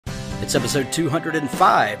It's episode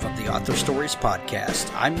 205 of the Author Stories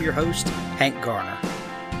Podcast. I'm your host, Hank Garner.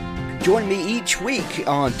 Join me each week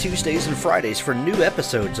on Tuesdays and Fridays for new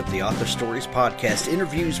episodes of the Author Stories Podcast,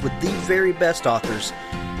 interviews with the very best authors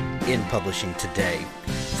in publishing today.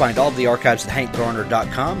 Find all the archives at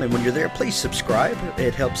hankgarner.com, and when you're there, please subscribe.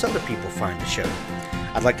 It helps other people find the show.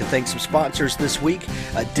 I'd like to thank some sponsors this week.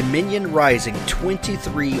 Dominion Rising,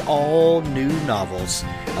 23 all-new novels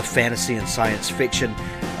of fantasy and science fiction.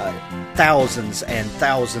 Thousands and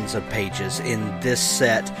thousands of pages in this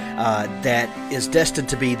set that is destined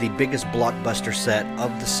to be the biggest blockbuster set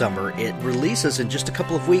of the summer. It releases in just a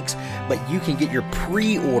couple of weeks, but you can get your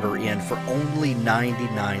pre-order in for only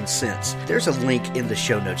 99 cents. There's a link in the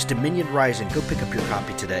show notes. Dominion Rising, go pick up your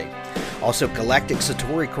copy today. Also, Galactic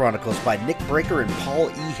Satori Chronicles by Nick Breaker and Paul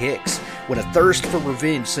E. Hicks. When a thirst for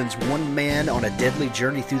revenge sends one man on a deadly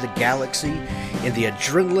journey through the galaxy in the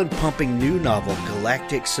adrenaline-pumping new novel,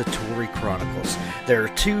 Galactic Satori Chronicles. There are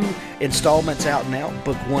 2 installments out now,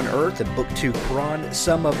 Book 1 Earth and Book 2 Prawn,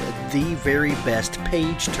 some of the very best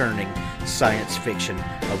page-turning science fiction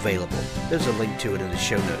available. There's a link to it in the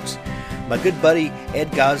show notes. My good buddy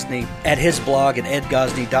Ed Gosney at his blog at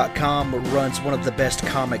edgosney.com runs one of the best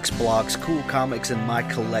comics blogs, Cool Comics in My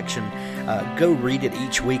Collection. Go read it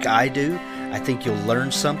each week. I do. I think you'll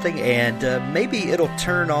learn something, and maybe it'll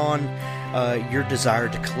turn on your desire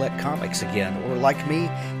to collect comics again. Or like me,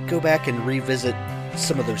 go back and revisit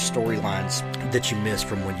some of those storylines that you missed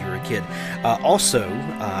from when you were a kid. Also,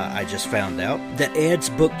 I just found out that Ed's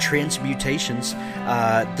book Transmutations,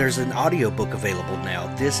 there's an audiobook available now.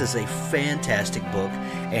 This is a fantastic book,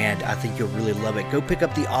 and I think you'll really love it. Go pick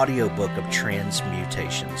up the audiobook of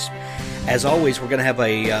Transmutations. As always, we're going to have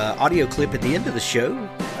a audio clip at the end of the show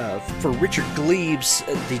for Richard Gleaves'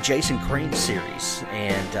 The Jason Crane series,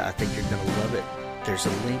 and I think you're going to love it. There's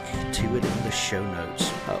a link to it in the show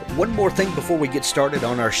notes. One more thing before we get started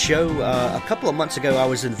on our show. A couple of months ago, I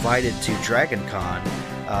was invited to DragonCon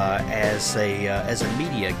as a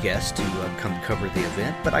media guest to come cover the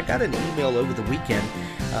event, but I got an email over the weekend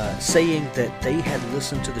saying that they had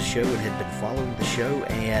listened to the show and had been following the show,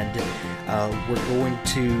 and we're going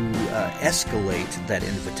to escalate that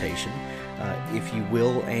invitation, if you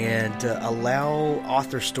will, and allow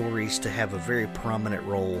author stories to have a very prominent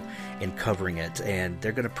role in covering it. And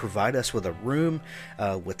they're going to provide us with a room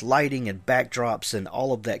with lighting and backdrops and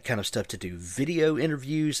all of that kind of stuff to do video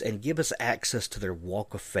interviews and give us access to their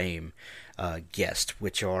Walk of Fame guests,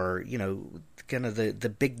 which are, kind of the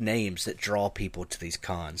big names that draw people to these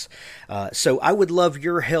cons. So I would love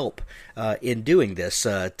your help in doing this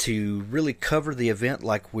to really cover the event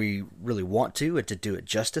like we really want to, and to do it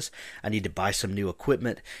justice. I need to buy some new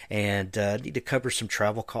equipment, and need to cover some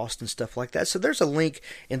travel costs and stuff like that. So there's a link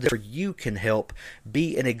in there where you can help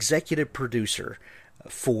be an executive producer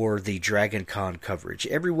for the DragonCon coverage.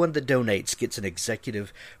 Everyone that donates gets an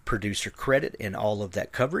executive producer credit in all of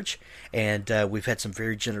that coverage, and we've had some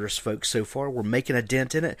very generous folks so far. We're making a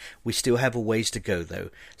dent in it. We still have a ways to go, though.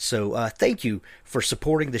 So thank you for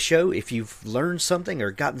supporting the show. If you've learned something or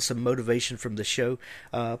gotten some motivation from the show,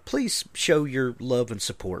 please show your love and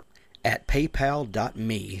support at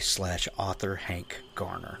paypal.me/author Hank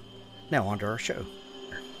Garner. Now on to our show.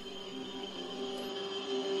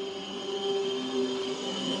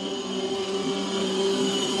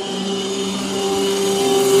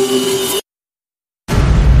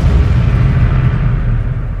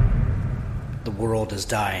 The world is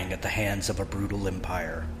dying at the hands of a brutal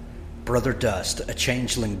empire. Brother Dust, a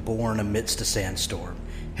changeling born amidst a sandstorm,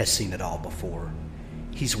 has seen it all before.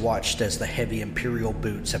 He's watched as the heavy imperial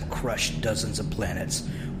boots have crushed dozens of planets,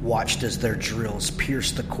 watched as their drills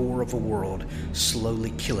pierce the core of a world,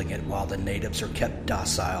 slowly killing it while the natives are kept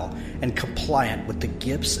docile and compliant with the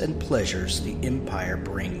gifts and pleasures the empire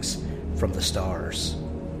brings from the stars.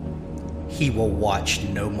 He will watch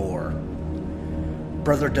no more.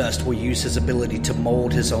 Brother Dust will use his ability to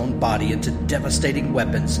mold his own body into devastating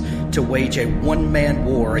weapons to wage a one-man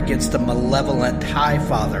war against the malevolent High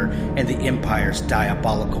Father and the Empire's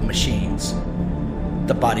diabolical machines.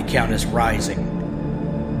 The body count is rising,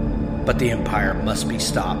 but the Empire must be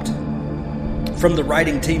stopped. From the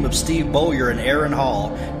writing team of Steve Bowyer and Aaron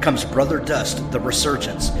Hall comes Brother Dust, The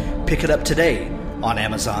Resurgence. Pick it up today on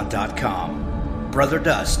Amazon.com. Brother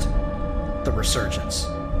Dust, The Resurgence.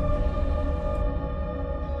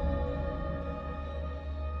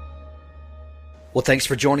 Well, thanks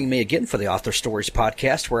for joining me again for the Author Stories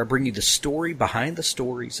podcast, where I bring you the story behind the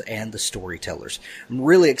stories and the storytellers. I'm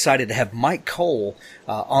really excited to have Myke Cole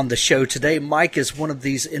on the show today. Myke is one of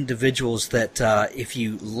these individuals that if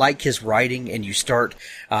you like his writing and you start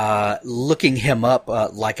looking him up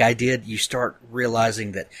like I did, you start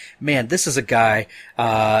realizing that, man, this is a guy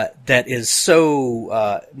that is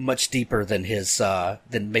so much deeper than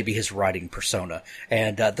than maybe his writing persona.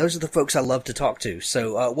 And those are the folks I love to talk to.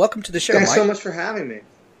 So welcome to the show, Thanks Myke. so much for having me.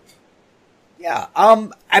 Yeah.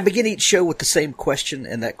 I begin each show with the same question,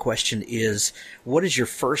 and that question is, what is your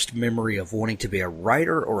first memory of wanting to be a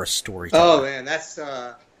writer or a storyteller? Oh, man, that's,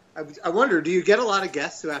 I wonder, do you get a lot of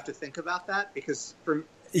guests who have to think about that? Because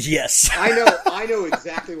Yes. I know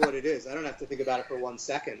exactly what it is. I don't have to think about it for 1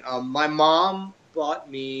 second. My mom bought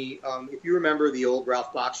me, if you remember the old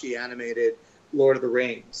Ralph Bakshi animated Lord of the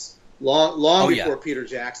Rings, long before Peter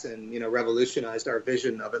Jackson, revolutionized our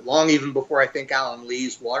vision of it, long even before I think Alan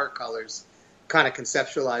Lee's watercolors kind of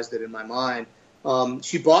conceptualized it in my mind.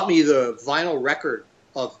 She bought me the vinyl record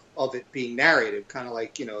of it being narrated, kind of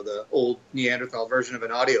like, the old Neanderthal version of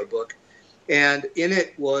an audiobook. And in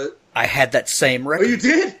it was... I had that same record. Oh, you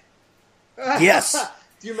did? Yes.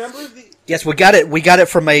 Do you remember the... Yes, we got it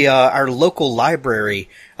from our local library.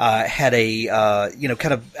 Had a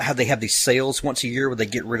kind of how they have these sales once a year where they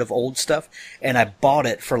get rid of old stuff, and I bought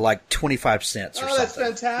it for like 25 cents or something. Oh, that's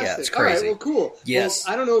fantastic! Yeah, it's crazy. All right, well, cool. Yes,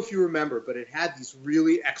 well, I don't know if you remember, but it had these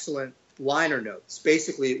really excellent liner notes.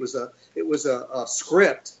 Basically, it was a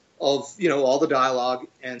script of all the dialogue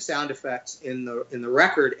and sound effects in the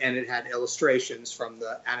record, and it had illustrations from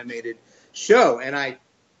the animated show. And I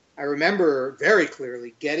remember very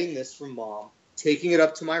clearly getting this from Mom, taking it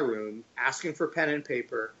up to my room, asking for pen and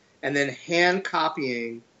paper, and then hand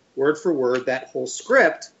copying word for word that whole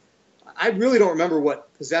script. I really don't remember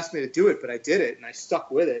what possessed me to do it, but I did it, and I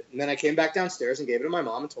stuck with it. And then I came back downstairs and gave it to my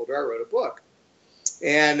mom and told her I wrote a book.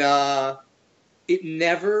 And it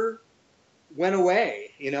never went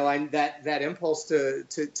away. That impulse to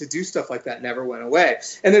do stuff like that never went away.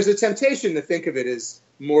 And there's a temptation to think of it as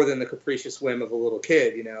more than the capricious whim of a little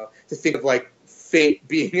kid, to think of like fate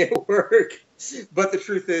being at work. But the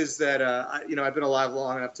truth is that, I've been alive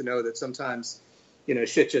long enough to know that sometimes,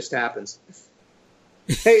 shit just happens.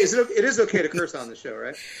 Hey, it is okay to curse on the show,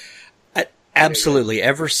 right? Absolutely.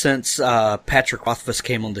 Ever since Patrick Rothfuss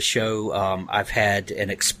came on the show, I've had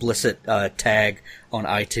an explicit tag on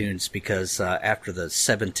iTunes because after the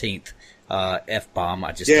 17th F-bomb,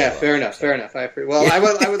 I just... Yeah, fair enough. I agree. Well,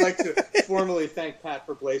 I would like to formally thank Pat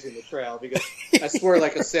for blazing the trail, because I swear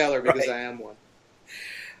like a sailor, because right. I am one.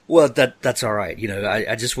 Well, that's all right.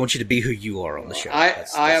 I just want you to be who you are on the show.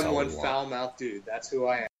 I am one foul-mouthed dude. That's who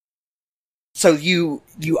I am. So you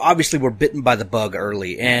obviously were bitten by the bug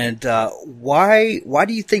early, and why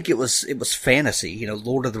do you think it was fantasy?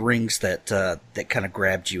 Lord of the Rings that kind of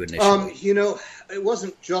grabbed you initially. It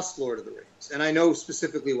wasn't just Lord of the Rings, and I know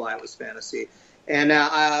specifically why it was fantasy. And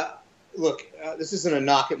look, this isn't a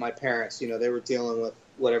knock at my parents. They were dealing with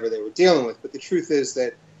whatever they were dealing with, but the truth is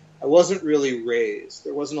that I wasn't really raised.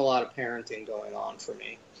 There wasn't a lot of parenting going on for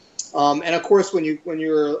me. And of course, when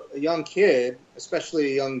you're a young kid,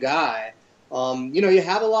 especially a young guy, you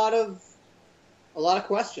have a lot of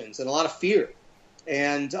questions and a lot of fear.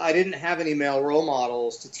 And I didn't have any male role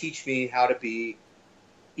models to teach me how to be,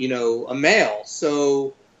 a male.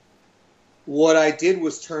 So what I did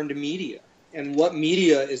was turn to media. And what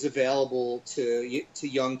media is available to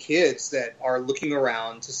young kids that are looking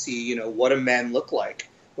around to see, what do men look like?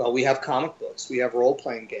 Well, we have comic books. We have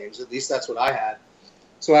role-playing games. At least that's what I had.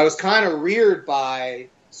 So I was kind of reared by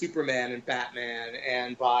Superman and Batman,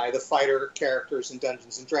 and by the fighter characters in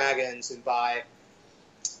Dungeons and Dragons, and by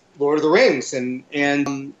Lord of the Rings. And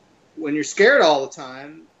when you're scared all the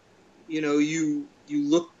time, you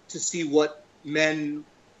look to see what men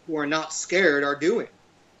who are not scared are doing.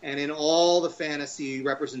 And in all the fantasy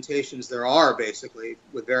representations there are, basically,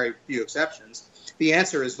 with very few exceptions, the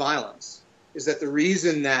answer is violence. Is that the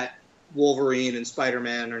reason that Wolverine and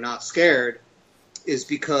Spider-Man are not scared is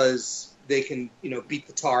because they can, beat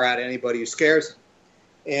the tar out of anybody who scares them.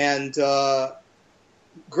 And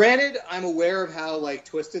granted, I'm aware of how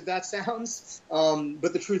twisted that sounds,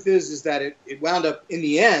 but the truth is that it wound up in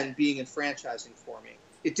the end being enfranchising for me.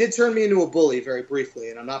 It did turn me into a bully very briefly,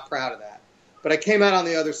 and I'm not proud of that. But I came out on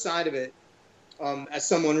the other side of it as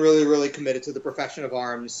someone really, really committed to the profession of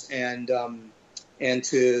arms and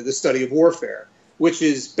to the study of warfare, which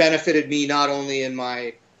has benefited me not only in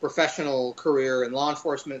my professional career in law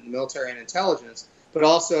enforcement and military and intelligence, but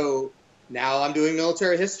also now I'm doing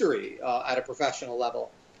military history at a professional level.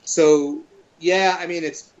 So, yeah, I mean,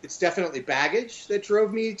 it's definitely baggage that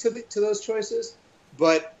drove me to those choices.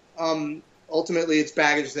 but ultimately it's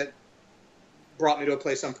baggage that brought me to a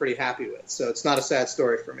place I'm pretty happy with. So it's not a sad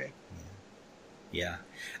story for me. Yeah.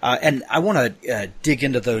 And I want to dig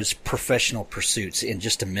into those professional pursuits in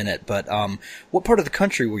just a minute, but what part of the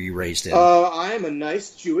country were you raised in? I am a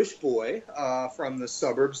nice Jewish boy from the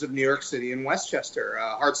suburbs of New York City in Westchester,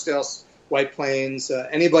 Hartsdale, White Plains.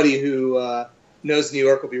 Anybody who knows New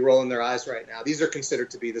York will be rolling their eyes right now. These are considered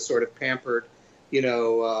to be the sort of pampered,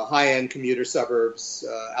 high-end commuter suburbs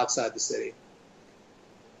outside the city.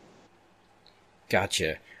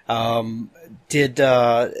 Gotcha.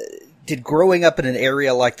 Did growing up in an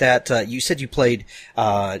area like that, you said you played,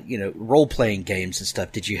 role-playing games and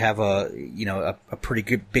stuff. Did you have a pretty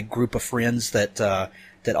good big group of friends that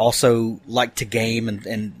also liked to game,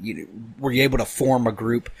 and were you able to form a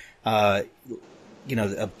group, of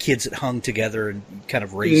kids that hung together and kind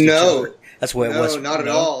of raised each other? That's what it was. No, not at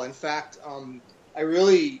all. In fact, I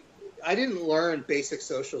didn't learn basic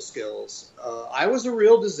social skills. I was a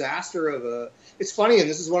real disaster it's funny, and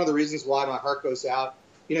this is one of the reasons why my heart goes out.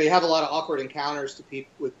 You have a lot of awkward encounters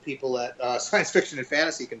with people at science fiction and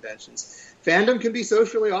fantasy conventions. Fandom can be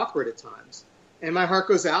socially awkward at times. And my heart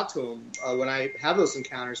goes out to them when I have those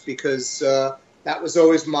encounters, because that was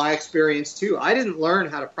always my experience, too. I didn't learn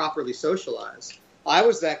how to properly socialize. I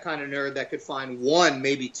was that kind of nerd that could find one,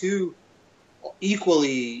 maybe two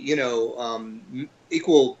equally,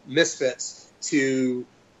 equal misfits to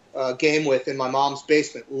game with in my mom's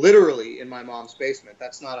basement, literally in my mom's basement.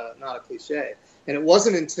 That's not a cliche. And it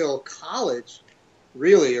wasn't until college,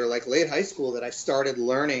 really, or like late high school, that I started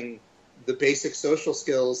learning the basic social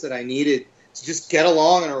skills that I needed to just get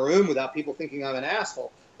along in a room without people thinking I'm an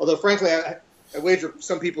asshole. Although, frankly, I wager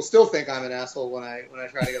some people still think I'm an asshole when I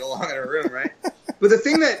try to get along in a room, right? But the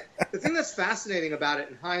thing that's fascinating about it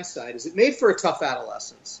in hindsight is it made for a tough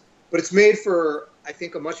adolescence, but it's made for, I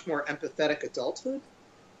think, a much more empathetic adulthood,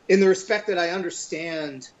 in the respect that I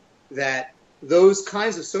understand that those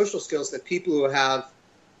kinds of social skills that people who have,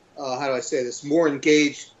 more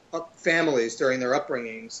engaged families during their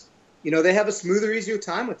upbringings, they have a smoother, easier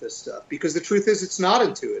time with this stuff, because the truth is it's not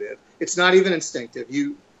intuitive. It's not even instinctive.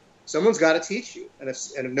 Someone's got to teach you. And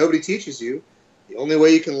if nobody teaches you, the only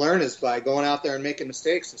way you can learn is by going out there and making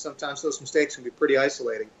mistakes. And sometimes those mistakes can be pretty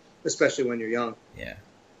isolating, especially when you're young.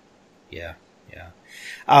 Yeah.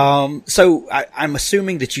 So I'm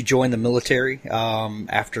assuming that you joined the military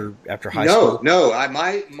after high school. No.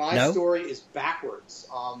 My story is backwards.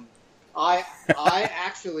 I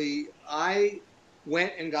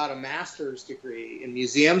went and got a master's degree in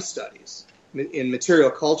museum studies in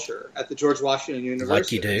material culture at the George Washington University.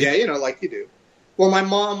 Like you do. Yeah, like you do. Well, my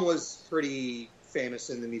mom was pretty famous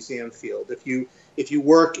in the museum field. If you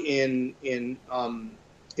work in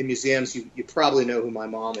museums, you probably know who my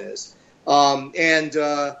mom is.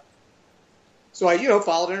 So I,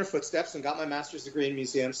 followed in her footsteps and got my master's degree in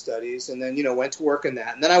museum studies, and then, went to work in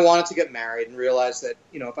that. And then I wanted to get married and realized that,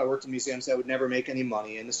 if I worked in museums, I would never make any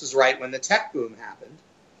money. And this was right when the tech boom happened.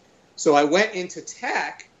 So I went into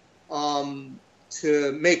tech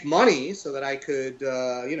to make money so that I could,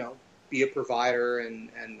 be a provider and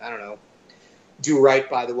I don't know, do right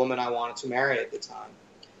by the woman I wanted to marry at the time.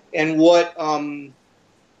 And what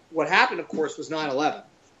happened, of course, was 9/11.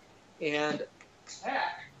 And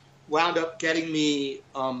tech wound up getting me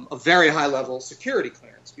a very high-level security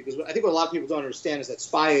clearance, because I think what a lot of people don't understand is that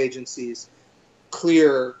spy agencies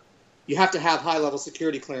you have to have high-level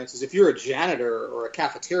security clearances. If you're a janitor or a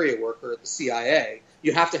cafeteria worker at the CIA,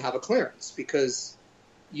 you have to have a clearance, because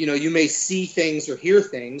you may see things or hear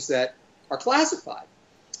things that are classified.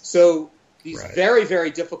 So these very, very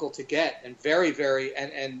difficult to get, and very, very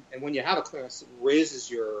and when you have a clearance, it raises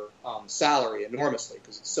your salary enormously,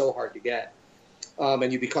 because it's so hard to get.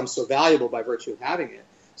 And you become so valuable by virtue of having it.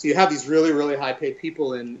 So you have these really, really high-paid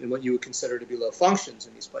people in what you would consider to be low functions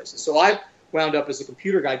in these places. So I wound up as a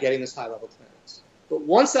computer guy getting this high-level clearance. But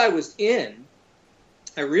once I was in,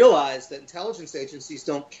 I realized that intelligence agencies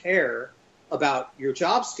don't care about your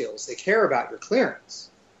job skills. They care about your clearance.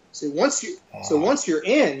 So once you're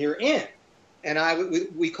in, you're in. And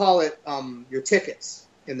we call it your tickets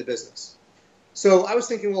in the business. So I was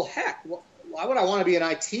thinking, well, heck, why would I want to be an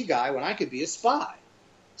IT guy when I could be a spy?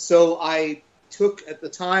 So I took, at the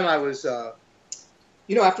time I was, after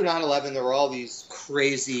 9/11, there were all these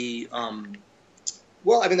crazy, they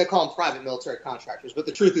call them private military contractors, but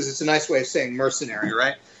the truth is it's a nice way of saying mercenary,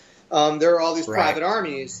 right? There are all these private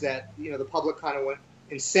armies that, the public kind of went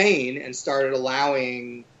insane and started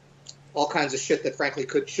allowing all kinds of shit that frankly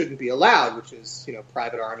shouldn't be allowed, which is,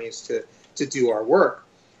 private armies to do our work.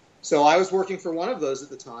 So I was working for one of those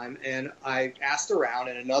at the time, and I asked around,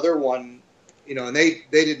 and another one and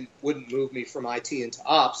they wouldn't move me from IT into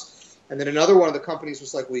ops. And then another one of the companies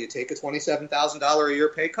was like, will you take a $27,000 a year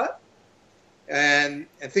pay cut? And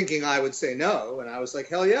thinking I would say no. And I was like,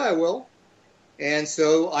 hell yeah, I will. And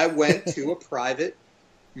so I went to a private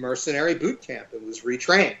mercenary boot camp. It was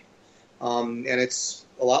retrained. And it's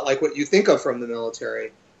a lot like what you think of from the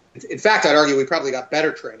military. In fact, I'd argue we probably got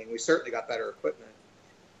better training. We certainly got better equipment.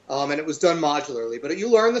 And it was done modularly. But you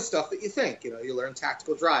learn the stuff that you think. You learn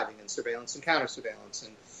tactical driving and surveillance and counter-surveillance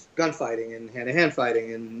and gunfighting and hand-to-hand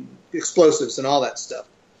fighting and explosives and all that stuff.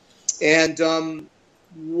 And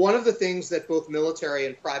one of the things that both military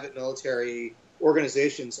and private military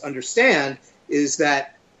organizations understand is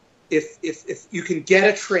that if you can get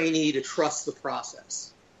a trainee to trust the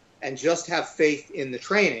process and just have faith in the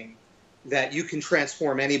training, that you can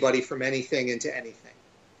transform anybody from anything into anything.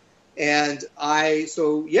 And I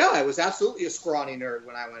was absolutely a scrawny nerd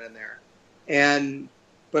when I went in there.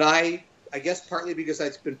 But I guess partly because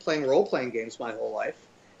I'd been playing role-playing games my whole life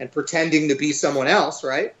and pretending to be someone else,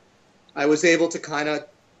 right? I was able to kind of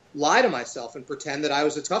lie to myself and pretend that I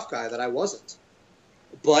was a tough guy that I wasn't.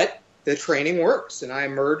 But the training works, and I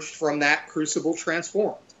emerged from that crucible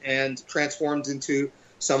transformed into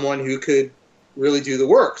someone who could really do the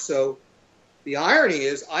work. So the irony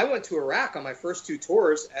is I went to Iraq on my first 2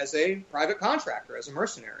 tours as a private contractor, as a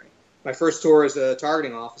mercenary. My first tour as a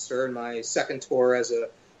targeting officer, and my second tour as a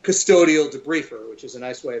custodial debriefer, which is a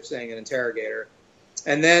nice way of saying an interrogator.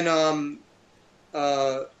 And then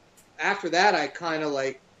after that, I kind of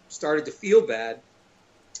started to feel bad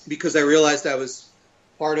because I realized I was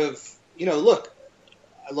part of, look,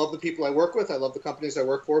 I love the people I work with. I love the companies I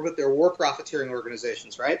work for, but they're war profiteering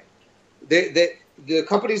organizations, right? The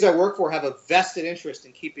companies I work for have a vested interest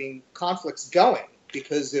in keeping conflicts going,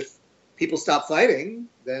 because if people stop fighting,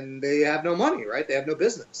 then they have no money, right? They have no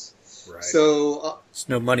business. Right. So it's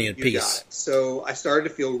no money in peace. So I started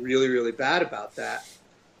to feel really, really bad about that,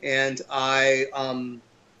 and I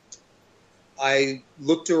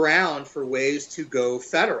looked around for ways to go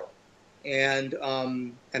federal, and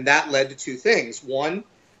that led to 2 things. One,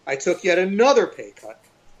 I took yet another pay cut.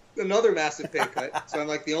 Another massive pay cut. So I'm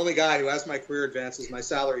like the only guy who, as my career advances, my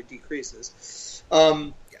salary decreases.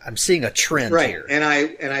 I'm seeing a trend here. And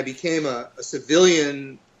I became a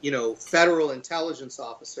civilian, federal intelligence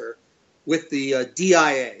officer with the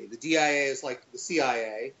DIA. The DIA is like the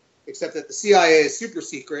CIA, except that the CIA is super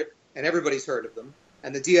secret and everybody's heard of them,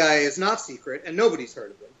 and the DIA is not secret and nobody's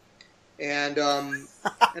heard of them. And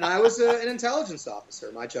and I was an intelligence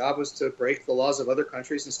officer. My job was to break the laws of other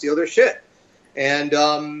countries and steal their shit.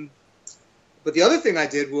 And but the other thing I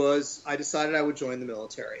did was I decided I would join the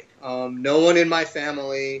military. No one in my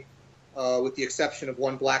family, with the exception of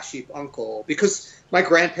one black sheep uncle, because my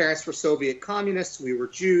grandparents were Soviet communists, we were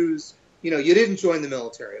Jews. You didn't join the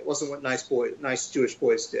military. It wasn't what nice Jewish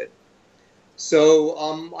boys did. So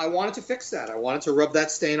I wanted to fix that. I wanted to rub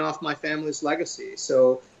that stain off my family's legacy.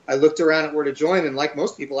 So I looked around at where to join, and like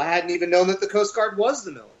most people, I hadn't even known that the Coast Guard was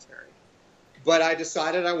the military. But I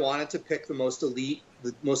decided I wanted to pick the most elite,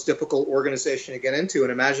 the most difficult organization to get into.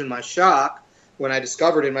 And imagine my shock when I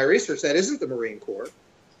discovered in my research that isn't the Marine Corps.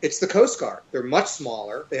 It's the Coast Guard. They're much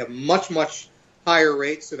smaller. They have much, much higher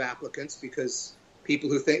rates of applicants because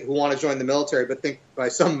people who want to join the military but think by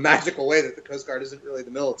some magical way that the Coast Guard isn't really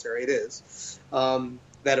the military. It is.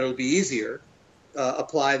 That it'll be easier.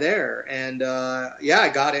 Apply there. And, I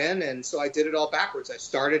got in. And so I did it all backwards. I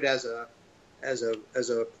started as a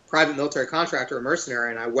private military contractor, a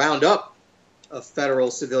mercenary, and I wound up a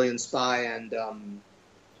federal civilian spy and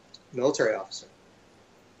military officer.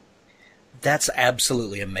 That's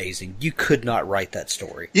absolutely amazing. You could not write that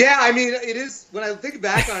story. Yeah, I mean, it is. When I think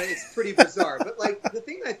back on it, it's pretty bizarre. But the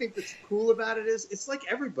thing I think that's cool about it is it's like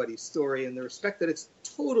everybody's story in the respect that it's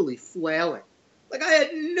totally flailing. I had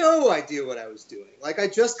no idea what I was doing. I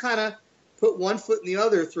just kind of put one foot in the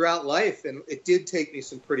other throughout life, and it did take me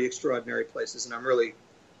some pretty extraordinary places, and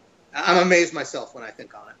I'm amazed myself when I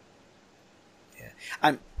think on it.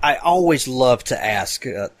 Yeah, I always love to ask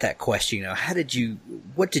that question.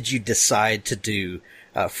 What did you decide to do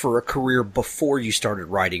for a career before you started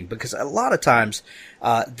writing? Because a lot of times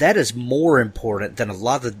that is more important than a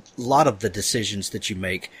lot of the decisions that you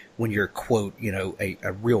make when you're, quote,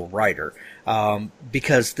 a real writer.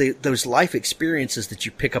 Because those life experiences that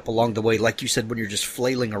you pick up along the way, like you said, when you're just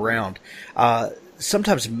flailing around,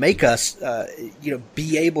 sometimes make us,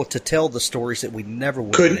 be able to tell the stories that we never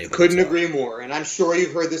would have been able to Couldn't tell. agree more. And I'm sure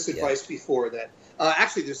you've heard this advice before. That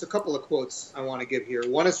actually, there's a couple of quotes I want to give here.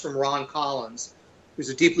 One is from Ron Collins, who's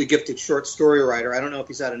a deeply gifted short story writer. I don't know if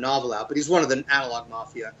he's had a novel out, but he's one of the Analog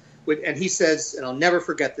Mafia. And he says, and I'll never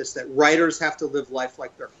forget this, that writers have to live life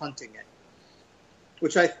like they're hunting it.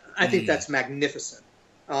 which I think that's magnificent.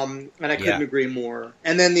 And I couldn't agree more.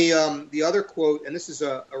 And then the other quote, and this is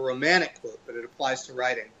a romantic quote, but it applies to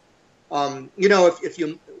writing. When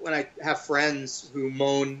I have friends who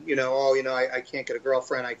moan, I can't get a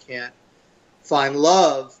girlfriend, I can't find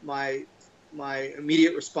love, my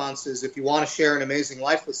immediate response is, if you want to share an amazing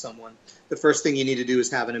life with someone, the first thing you need to do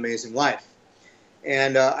is have an amazing life.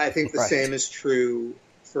 And I think the same is true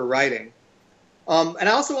for writing. And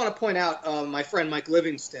I also want to point out my friend Mike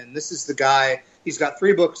Livingston. This is the guy. He's got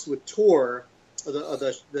 3 books with Tor,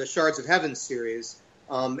 the Shards of Heaven series,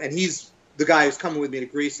 and he's the guy who's coming with me to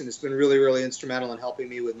Greece and has been really, really instrumental in helping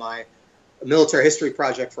me with my military history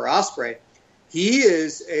project for Osprey. He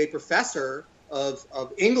is a professor of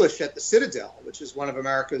English at the Citadel, which is one of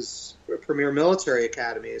America's premier military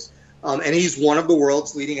academies, and he's one of the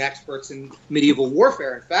world's leading experts in medieval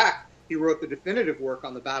warfare. In fact, he wrote the definitive work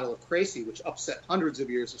on the Battle of Crecy, which upset hundreds of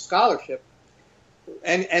years of scholarship.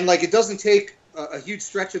 And it doesn't take a huge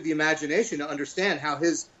stretch of the imagination to understand how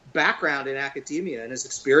his background in academia and his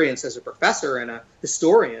experience as a professor and a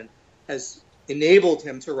historian has enabled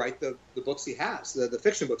him to write the books he has, the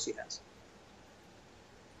fiction books he has.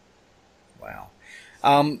 Wow.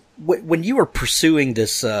 When you were pursuing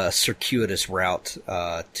this circuitous route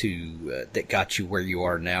that got you where you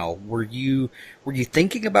are now, were you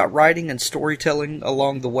thinking about writing and storytelling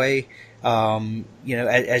along the way?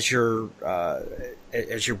 As you're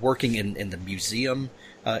working in the museum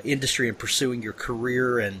industry and pursuing your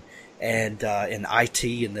career and in IT,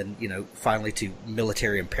 and then finally to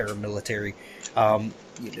military and paramilitary,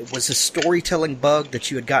 was the storytelling bug that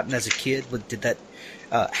you had gotten as a kid? Did that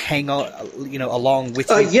hang on, along with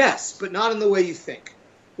you? Yes, but not in the way you think.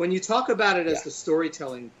 When you talk about it as the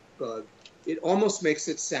storytelling bug, it almost makes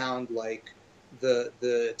it sound like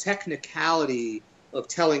the technicality of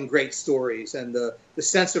telling great stories and the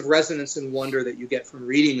sense of resonance and wonder that you get from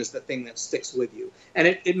reading is the thing that sticks with you. And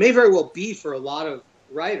it may very well be for a lot of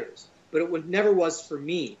writers, but it never was for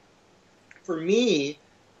me. For me,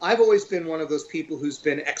 I've always been one of those people who's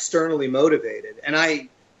been externally motivated, and I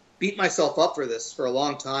beat myself up for this for a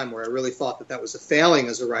long time, where I really thought that was a failing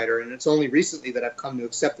as a writer, and it's only recently that I've come to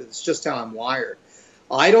accept that it's just how I'm wired.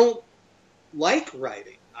 I don't like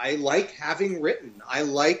writing. I like having written. I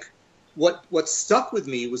like what stuck with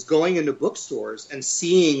me was going into bookstores and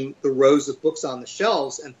seeing the rows of books on the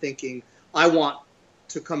shelves and thinking, I want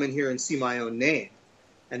to come in here and see my own name.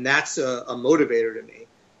 And that's a motivator to me.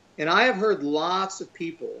 And I have heard lots of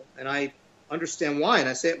people, and I understand why, and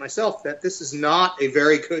I say it myself, that this is not a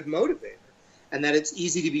very good motivator, and that it's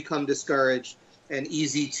easy to become discouraged and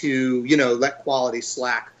easy to, let quality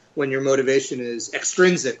slack when your motivation is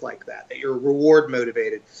extrinsic like that you're reward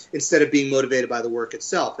motivated instead of being motivated by the work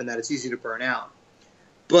itself, and that it's easy to burn out.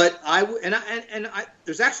 But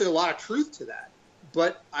there's actually a lot of truth to that.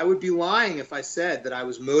 But I would be lying if I said that I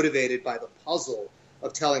was motivated by the puzzle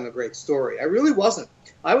of telling a great story. I really wasn't.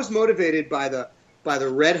 I was motivated by the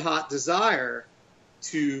red-hot desire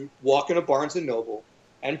to walk in a Barnes & Noble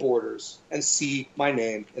and Borders and see my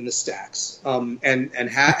name in the stacks,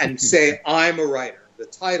 and say, I'm a writer. The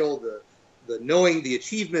title, the knowing the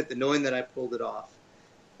achievement, the knowing that I pulled it off.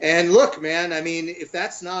 And look, man, I mean, if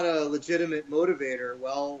that's not a legitimate motivator,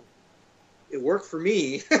 well, it worked for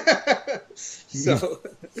me. So...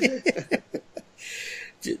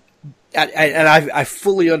 I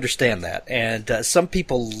fully understand that, and some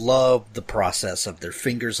people love the process of their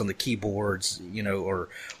fingers on the keyboards, or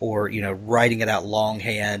writing it out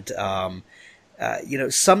longhand.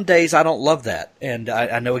 Some days I don't love that, and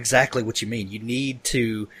I know exactly what you mean. You need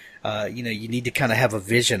to, you need to kind of have a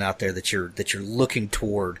vision out there that you're looking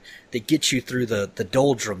toward that gets you through the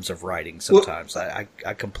doldrums of writing. Sometimes I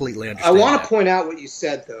completely understand. I want to point out what you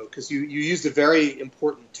said though, because you used a very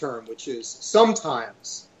important term, which is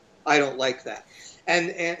sometimes. I don't like that.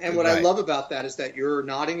 And what I love about that is that you're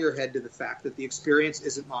nodding your head to the fact that the experience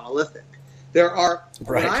isn't monolithic. There are,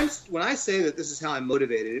 when I say that this is how I'm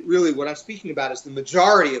motivated, it really, what I'm speaking about is the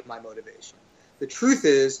majority of my motivation. The truth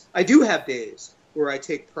is, I do have days where I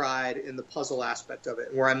take pride in the puzzle aspect of it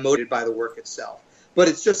and where I'm motivated by the work itself. But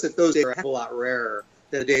it's just that those days are a whole lot rarer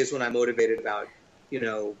than the days when I'm motivated about,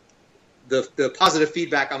 the positive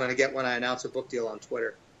feedback I'm going to get when I announce a book deal on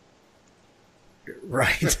Twitter.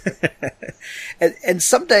 Right. and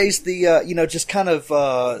some days just kind of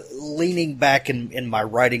leaning back in my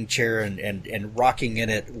writing chair and rocking in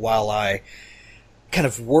it while I kind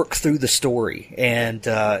of work through the story and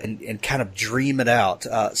kind of dream it out.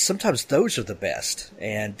 Sometimes those are the best.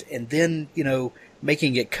 And then,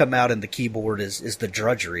 making it come out in the keyboard is the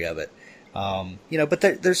drudgery of it. But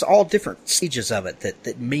there's all different stages of it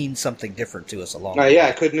that mean something different to us along the way. Yeah,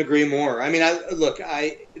 I couldn't agree more. I mean,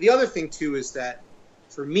 the other thing too is that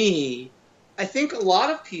for me, I think a lot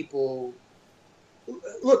of people,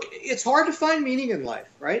 look, it's hard to find meaning in life,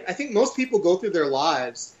 right? I think most people go through their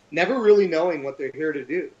lives never really knowing what they're here to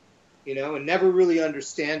do, and never really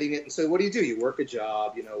understanding it. And so what do? You work a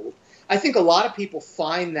job, I think a lot of people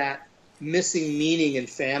find that missing meaning in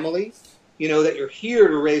family, that you're here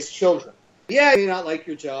to raise children. Yeah, you may not like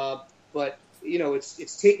your job, but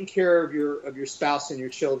it's taking care of your spouse and your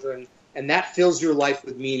children, and that fills your life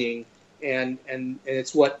with meaning, and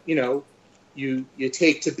it's what you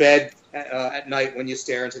take to bed at night when you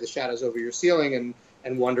stare into the shadows over your ceiling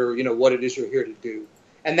and wonder what it is you're here to do,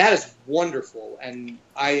 and that is wonderful. And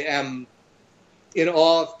I am in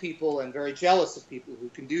awe of people and very jealous of people who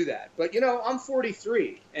can do that. But I'm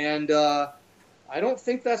 43, and I don't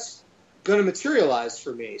think that's going to materialize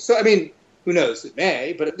for me. So I mean, who knows? It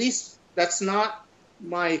may, but at least that's not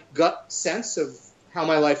my gut sense of how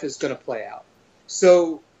my life is going to play out.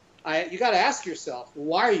 So you got to ask yourself, well,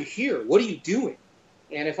 why are you here? What are you doing?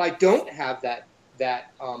 And if I don't have that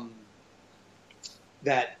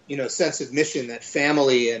sense of mission that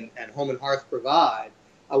family and home and hearth provide,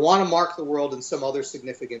 I want to mark the world in some other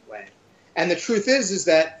significant way. And the truth is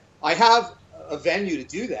that I have a venue to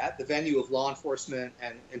do that, the venue of law enforcement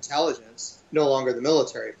and intelligence, no longer the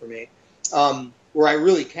military for me, where I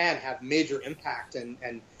really can have major impact and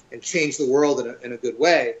change the world in a good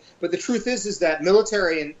way. But the truth is that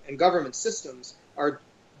military and government systems are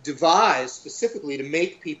devised specifically to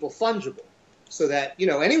make people fungible, so that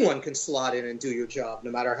anyone can slot in and do your job,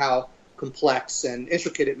 no matter how complex and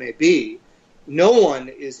intricate it may be. No one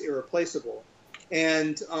is irreplaceable,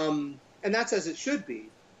 and that's as it should be.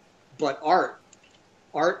 But art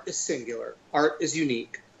is singular. Art is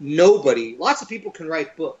unique. Lots of people can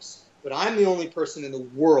write books, but I'm the only person in the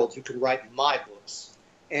world who can write my books.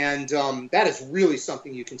 And that is really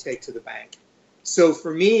something you can take to the bank. So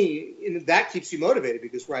for me, that keeps you motivated,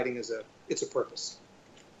 because writing it's a purpose.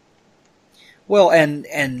 Well,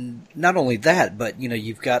 and not only that, but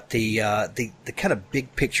you've got the kind of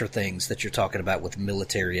big picture things that you're talking about with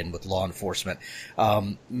military and with law enforcement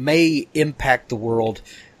may impact the world,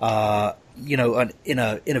 in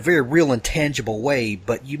a very real and tangible way,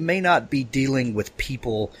 but you may not be dealing with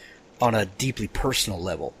people on a deeply personal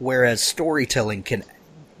level. Whereas storytelling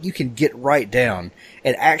you can get right down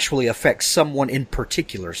and actually affect someone in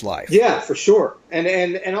particular's life. Yeah, for sure,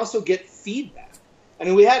 and also get feedback. I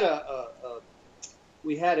mean, we had a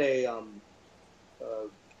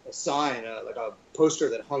sign, like a poster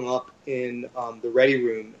that hung up in the ready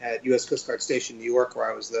room at U.S. Coast Guard Station, New York,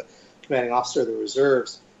 where I was the commanding officer of the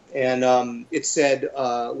reserves. And it said,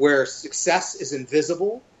 where success is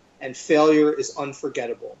invisible and failure is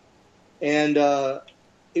unforgettable. And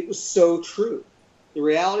it was so true. The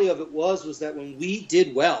reality of it was that when we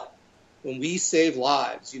did well, when we saved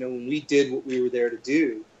lives, when we did what we were there to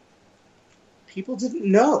do, people didn't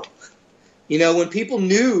know. When people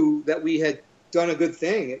knew that we had done a good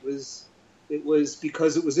thing, it was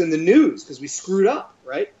because it was in the news, because we screwed up,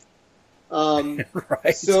 right?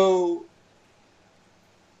 Right. So,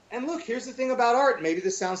 and look, here's the thing about art. Maybe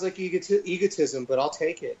this sounds like egotism, but I'll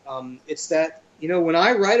take it. It's that, when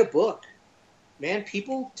I write a book, man,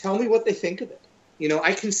 people tell me what they think of it.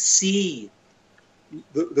 I can see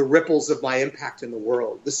the ripples of my impact in the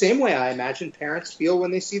world. The same way I imagine parents feel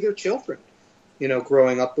when they see their children,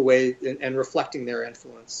 growing up the way and reflecting their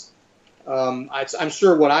influence. I'm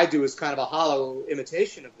sure what I do is kind of a hollow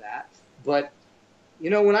imitation of that. But,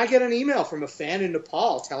 when I get an email from a fan in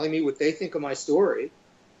Nepal telling me what they think of my story,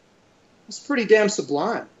 it's pretty damn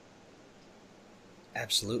sublime.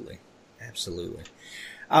 Absolutely. Absolutely.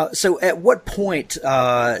 So at what point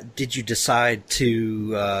did you decide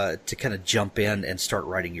to kind of jump in and start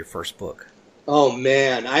writing your first book? Oh,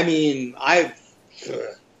 man. I mean, high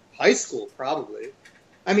school, probably.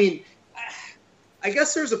 I mean, I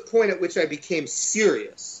guess there's a point at which I became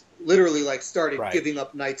serious, literally started giving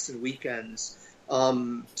up nights and weekends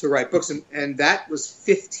to write books. And that was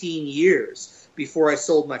 15 years before I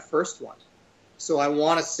sold my first one. So I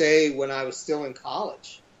want to say when I was still in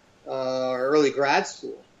college, early grad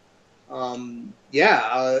school.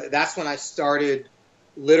 That's when I started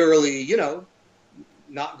literally,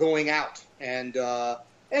 not going out. And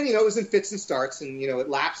it was in fits and starts, and, it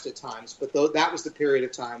lapsed at times. But that was the period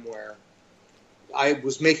of time where I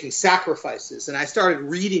was making sacrifices, and I started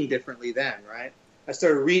reading differently then, right? I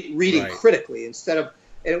started reading critically instead of,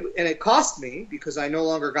 and it cost me, because I no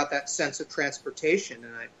longer got that sense of transportation,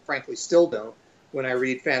 and I frankly still don't when I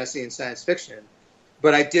read fantasy and science fiction.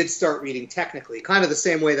 But I did start reading technically, kind of the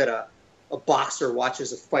same way that a boxer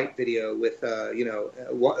watches a fight video with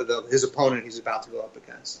his opponent he's about to go up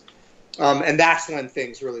against. And that's when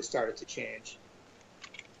things really started to change.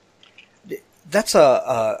 That's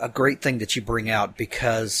a great thing that you bring out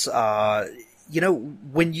because,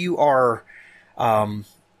 when you are,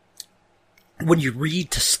 when you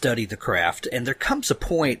read to study the craft, and there comes a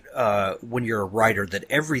point when you're a writer that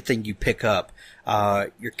everything you pick up,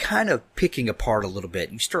 you're kind of picking apart a little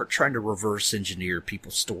bit. You start trying to reverse engineer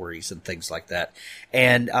people's stories and things like that.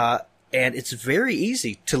 And it's very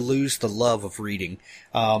easy to lose the love of reading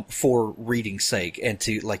for reading's sake, and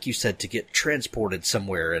to, like you said, to get transported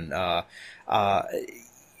somewhere. And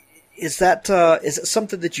is it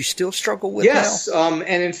something that you still struggle with? Yes, now?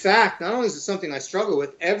 And in fact, not only is it something I struggle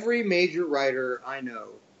with, every major writer I know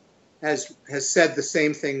has said the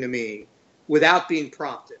same thing to me without being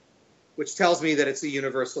prompted, which tells me that it's a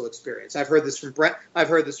universal experience. I've heard this from Brent. I've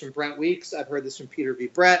heard this from Brent Weeks. I've heard this from Peter V.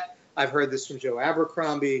 Brett. I've heard this from Joe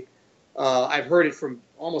Abercrombie. I've heard it from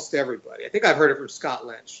almost everybody. I think I've heard it from Scott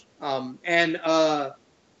Lynch.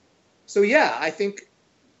 So yeah, I think,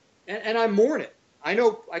 and I mourn it. I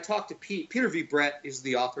know I talked to Pete. Peter V. Brett is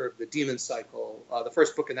the author of The Demon Cycle. The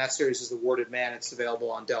first book in that series is The Warded Man. It's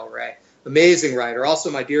available on Del Rey. Amazing writer.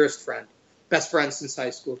 Also my dearest friend. Best friend since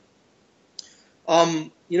high school.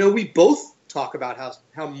 We both talk about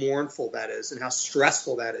how mournful that is and how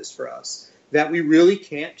stressful that is for us, that we really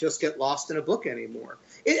can't just get lost in a book anymore.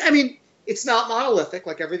 It's not monolithic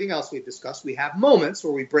like everything else we've discussed. We have moments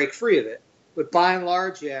where we break free of it. But by and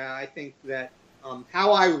large, yeah, I think that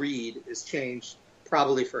how I read has changed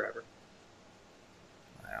probably forever.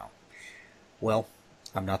 Wow. Well,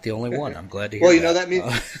 I'm not the only one. I'm glad to hear that. Well, that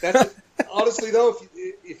means that's honestly though,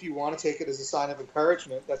 if you want to take it as a sign of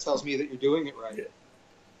encouragement, that tells me that you're doing it right.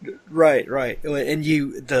 Right. And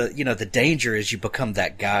the danger is you become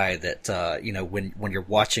that guy that when you're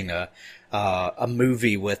watching a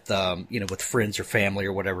movie with with friends or family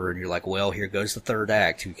or whatever, and you're like, well, here goes the third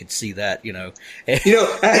act. You can see that,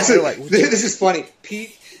 Actually, like, this is funny.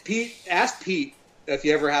 Ask Pete if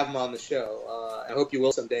you ever have him on the show. I hope you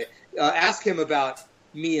will someday. Ask him about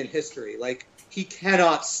me in history. Like, he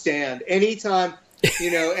cannot stand anytime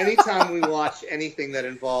we watch anything that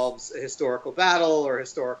involves a historical battle or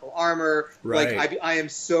historical armor. Right. Like, I am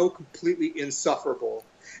so completely insufferable.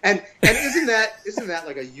 And isn't that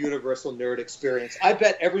like a universal nerd experience? I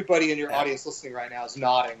bet everybody in your audience listening right now is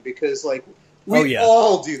nodding, because like we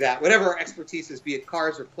all do that. Whatever our expertise is, be it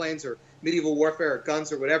cars or planes or medieval warfare or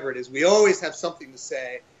guns or whatever it is, we always have something to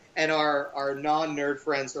say. And our non-nerd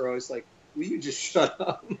friends are always like, will you just shut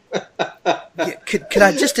up? Could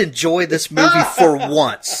I just enjoy this movie for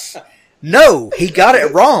once? No, he got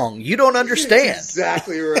it wrong. You don't understand. That's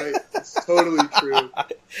exactly right. It's totally true.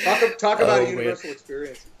 Talk about a universal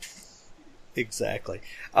experience. Exactly.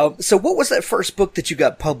 So what was that first book that you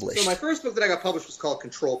got published? So my first book that I got published was called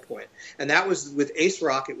Control Point, and that was with Ace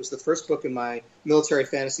Rock. It was the first book in my military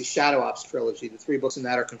fantasy Shadow Ops trilogy. The three books in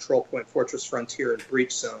that are Control Point, Fortress Frontier, and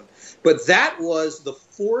Breach Zone. But that was the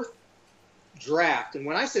fourth draft, and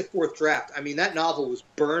when I say fourth draft, I mean that novel was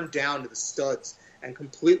burned down to the studs and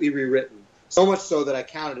completely rewritten, so much so that I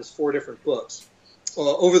counted as 4 different books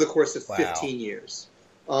over the course of 15 years.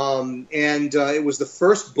 It was the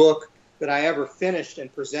first book that I ever finished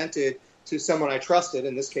and presented to someone I trusted,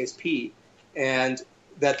 in this case Pete, and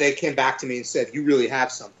that they came back to me and said, you really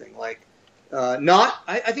have something. Like,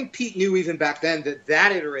 I think Pete knew even back then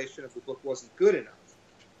that iteration of the book wasn't good enough,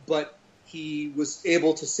 but he was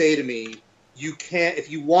able to say to me, you can't,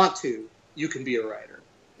 if you want to, you can be a writer.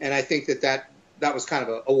 And I think that was kind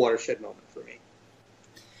of a watershed moment for me.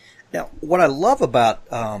 Now, what I love about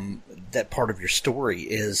that part of your story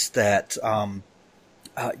is that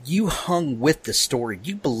you hung with the story.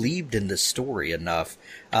 You believed in this story enough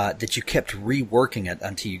that you kept reworking it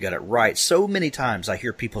until you got it right. So many times I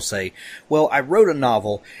hear people say, well, I wrote a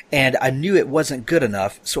novel and I knew it wasn't good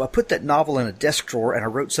enough, so I put that novel in a desk drawer and I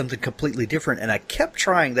wrote something completely different, and I kept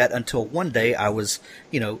trying that until one day I was,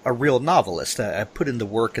 a real novelist. I put in the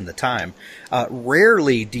work and the time.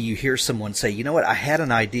 Rarely do you hear someone say, you know what, I had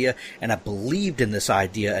an idea and I believed in this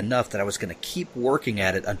idea enough that I was going to keep working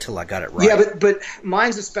at it until I got it right. Yeah, but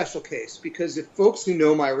mine's a special case, because if folks who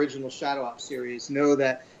know my original Shadow Ops series know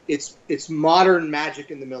that it's modern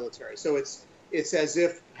magic in the military. So it's as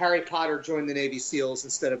if Harry Potter joined the Navy SEALs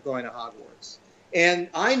instead of going to Hogwarts. And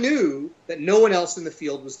I knew that no one else in the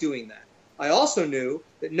field was doing that. I also knew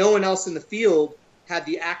that no one else in the field had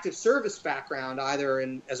the active service background, either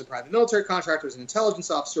as a private military contractor, as an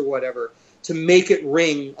intelligence officer, whatever, to make it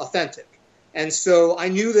ring authentic. And so I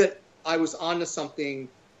knew that I was onto something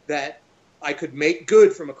that I could make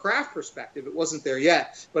good from a craft perspective. It wasn't there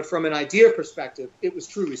yet, but from an idea perspective, it was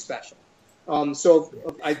truly special.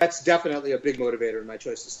 That's definitely a big motivator in my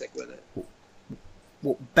choice to stick with it.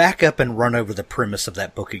 Well, back up and run over the premise of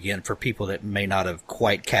that book again for people that may not have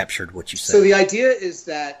quite captured what you said. So the idea is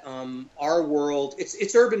that our world,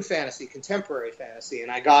 it's urban fantasy, contemporary fantasy,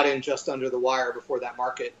 and I got in just under the wire before that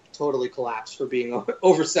market totally collapsed for being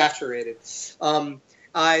oversaturated.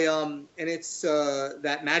 And it's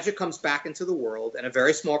that magic comes back into the world, and a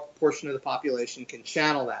very small portion of the population can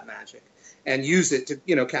channel that magic and use it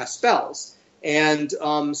to, cast spells. And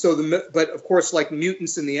but of course, like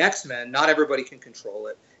mutants in the X-Men, not everybody can control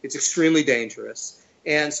it. It's extremely dangerous.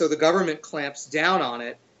 And so the government clamps down on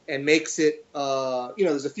it and makes it,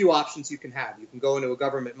 there's a few options you can have. You can go into a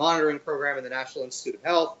government monitoring program in the National Institute of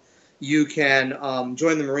Health. You can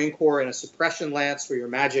join the Marine Corps in a suppression lance where your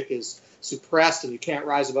magic is suppressed and you can't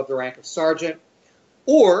rise above the rank of sergeant.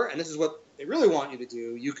 Or, and this is what they really want you to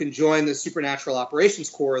do, you can join the Supernatural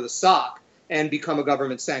Operations Corps, the SOC, and become a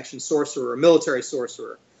government-sanctioned sorcerer, a military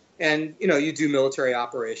sorcerer. And, you do military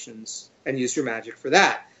operations and use your magic for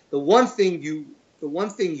that. The one thing you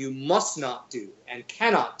must not do and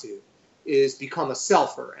cannot do is become a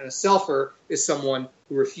selfer. And a selfer is someone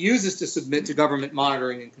who refuses to submit to government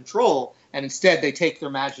monitoring and control, and instead they take their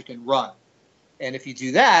magic and run. And if you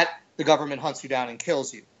do that, the government hunts you down and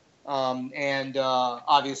kills you.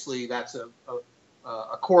 Obviously that's a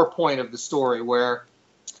core point of the story where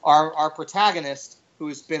our protagonist, who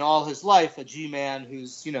has been all his life a G-man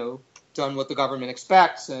who's, done what the government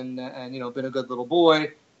expects and been a good little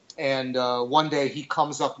boy, and one day he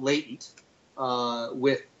comes up latent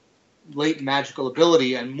with latent magical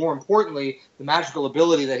ability, and more importantly, the magical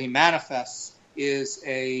ability that he manifests is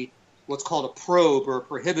what's called a probe or a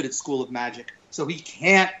prohibited school of magic. So he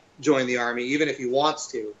can't join the army even if he wants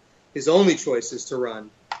to. His only choice is to run,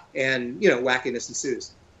 and wackiness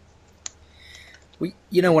ensues.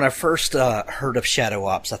 When I first heard of Shadow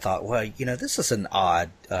Ops, I thought, well, this is an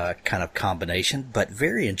odd kind of combination, but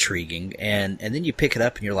very intriguing. And then you pick it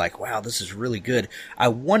up and you're like, wow, this is really good. I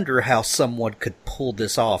wonder how someone could pull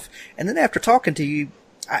this off. And then after talking to you,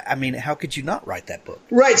 I mean, how could you not write that book?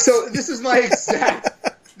 Right. So this is my exact.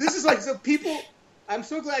 So people. I'm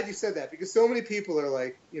so glad you said that, because so many people are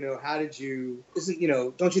like, how did you?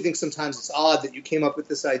 Don't you think sometimes it's odd that you came up with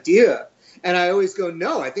this idea? And I always go,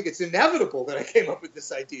 no, I think it's inevitable that I came up with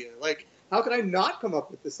this idea. Like, how could I not come up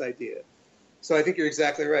with this idea? So I think you're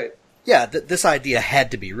exactly right. Yeah, this idea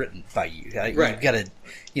had to be written by you. Right. You've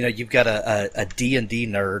got a D&D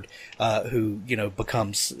nerd who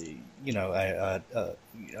becomes a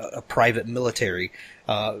private military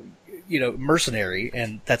mercenary,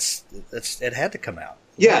 and that's it had to come out.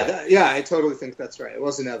 Yeah, I totally think that's right. It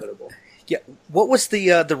was inevitable. Yeah. What was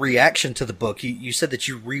the reaction to the book? You said that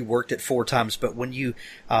you reworked it 4 times, but when you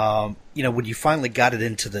when you finally got it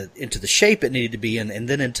into the shape it needed to be in, and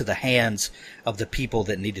then into the hands of the people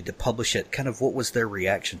that needed to publish it, kind of what was their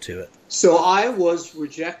reaction to it? So I was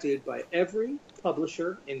rejected by every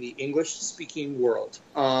publisher in the English-speaking world.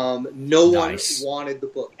 No one wanted the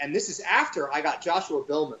book, and this is after I got Joshua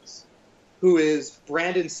Billmans, who is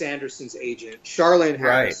Brandon Sanderson's agent, Charlene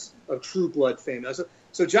Harris of True Blood fame.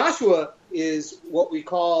 So Joshua is what we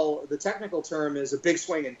call, the technical term is a big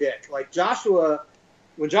swinging dick. Like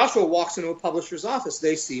when Joshua walks into a publisher's office,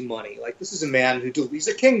 they see money. Like, this is a man he's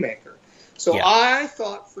a kingmaker. So yeah. I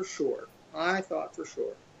thought for sure,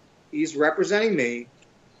 he's representing me.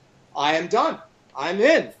 I am done. I'm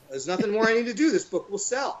in. There's nothing more I need to do. This book will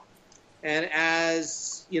sell. And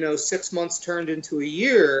as 6 months turned into a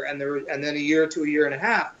year, and then a year to a year and a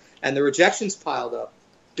half, and the rejections piled up,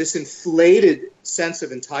 this inflated sense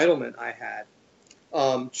of entitlement I had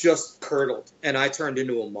just curdled, and I turned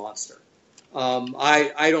into a monster.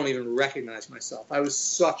 I don't even recognize myself. I was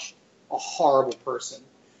such a horrible person.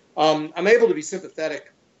 I'm able to be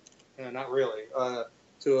sympathetic, not really,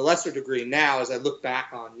 to a lesser degree now as I look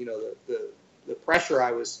back on the pressure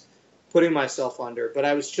I was putting myself under. But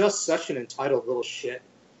I was just such an entitled little shit,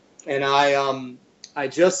 and I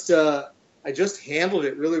just handled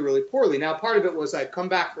it really, really poorly. Now, part of it was I'd come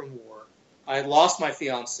back from war. I had lost my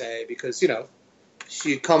fiancée because,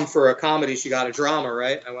 she'd come for a comedy. She got a drama,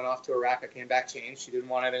 right? I went off to Iraq. I came back changed. She didn't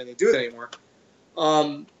want to have anything to do with it anymore.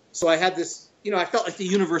 So I had this, I felt like the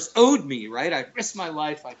universe owed me, right? I risked my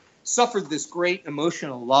life. I suffered this great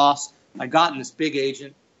emotional loss. I got in this big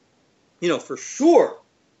agent. For sure,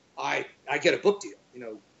 I get a book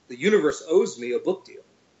deal. The universe owes me a book deal.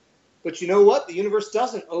 But you know what? The universe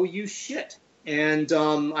doesn't owe you shit. And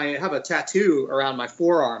I have a tattoo around my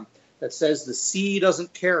forearm that says the sea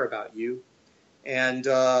doesn't care about you, And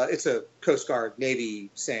it's a Coast Guard Navy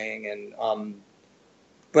saying, and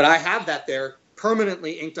but I have that there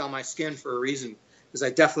permanently inked on my skin for a reason, because I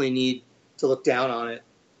definitely need to look down on it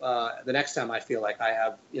the next time I feel like I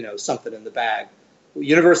have, something in the bag. The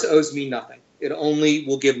universe owes me nothing. It only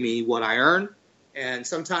will give me what I earn, and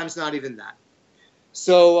sometimes not even that.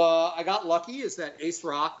 So I got lucky, is that Ace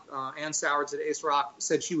Rock, Ann Sowards at Ace Rock,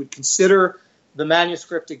 said she would consider the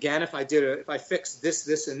manuscript again if I fixed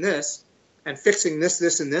this, and this. And fixing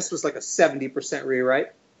this, and this was like a 70%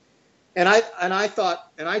 rewrite. And I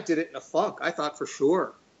thought, and I did it in a funk. I thought for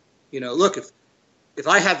sure, look, if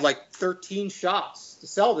I had like 13 shots to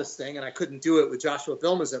sell this thing and I couldn't do it with Joshua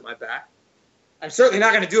Vilmas at my back, I'm certainly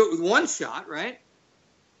not going to do it with one shot, right?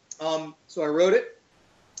 So I wrote it,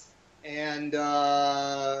 and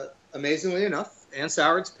amazingly enough, Ann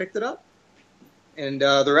Sowards picked it up, and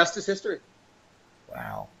the rest is history.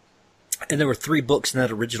 Wow. And there were 3 books in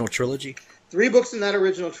that original trilogy? 3 books in that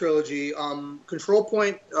original trilogy. Control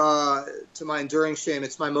Point, to my enduring shame,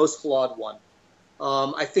 it's my most flawed one.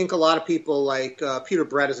 I think a lot of people, like Peter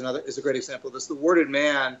Brett is a great example of this. The Warded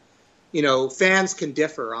Man, fans can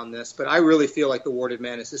differ on this, but I really feel like The Warded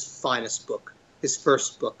Man is his finest book, his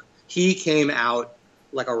first book. He came out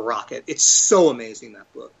like a rocket. It's so amazing,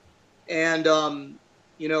 that book. And,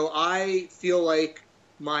 I feel like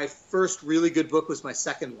my first really good book was my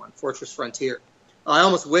second one, Fortress Frontier. I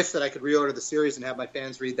almost wish that I could reorder the series and have my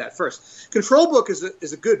fans read that first. Control Book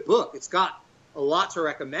is a good book. It's got a lot to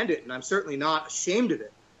recommend it, and I'm certainly not ashamed of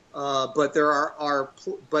it. But there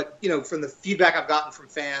but from the feedback I've gotten from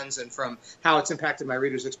fans and from how it's impacted my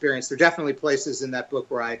readers' experience, there are definitely places in that book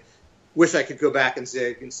where I wish I could go back and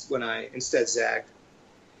zig when I instead zagged.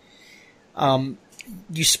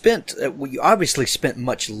 You obviously spent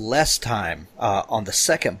much less time on the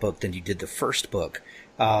second book than you did the first book.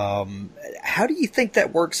 How do you think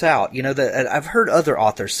that works out? I've heard other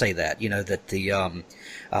authors say that, that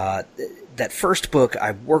that first book,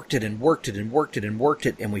 I worked it, and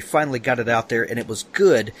we finally got it out there, and it was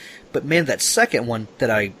good. But man, that second one that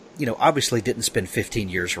I, obviously didn't spend 15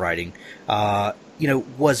 years writing,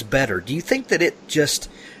 was better. Do you think that it just,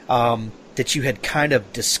 that you had kind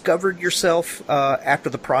of discovered yourself after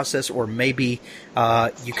the process, or maybe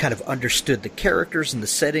you kind of understood the characters and the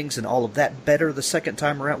settings and all of that better the second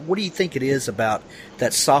time around? What do you think it is about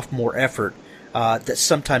that sophomore effort that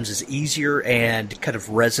sometimes is easier and kind of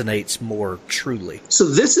resonates more truly? So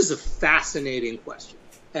this is a fascinating question,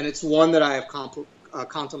 and it's one that I have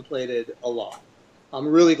contemplated a lot. I'm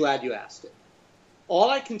really glad you asked it. All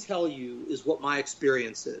I can tell you is what my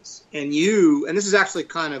experience is. And this is actually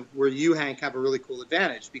kind of where you, Hank, have a really cool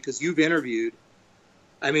advantage, because you've interviewed,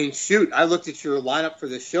 I looked at your lineup for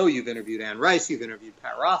this show. You've interviewed Anne Rice, you've interviewed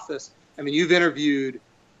Pat Rothfuss. You've interviewed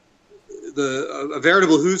a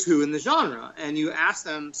veritable who's who in the genre, and you ask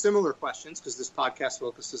them similar questions, because this podcast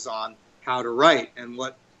focuses on how to write and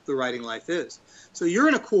what the writing life is. So you're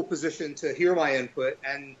in a cool position to hear my input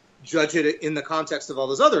and judge it in the context of all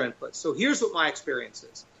those other inputs. So here's what my experience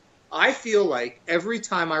is. I feel like every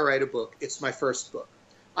time I write a book, it's my first book.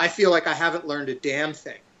 I feel like I haven't learned a damn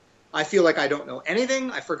thing. I feel like I don't know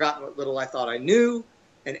anything. I've forgotten what little I thought I knew.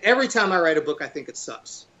 And every time I write a book, I think it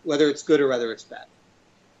sucks, whether it's good or whether it's bad.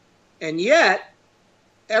 And yet,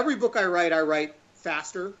 every book I write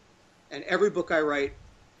faster. And every book I write,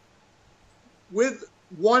 with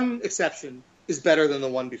one exception, is better than the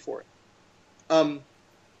one before it.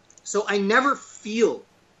 So I never feel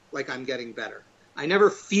like I'm getting better. I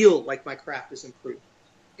never feel like my craft is improved.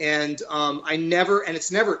 And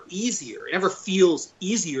it's never easier. It never feels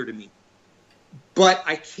easier to me. But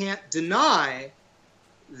I can't deny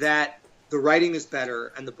that the writing is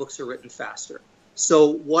better and the books are written faster.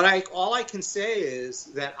 So all I can say is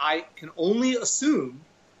that I can only assume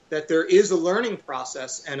that there is a learning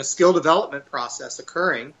process and a skill development process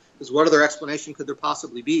occurring, because what other explanation could there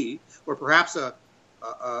possibly be? Or perhaps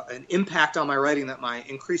an impact on my writing that my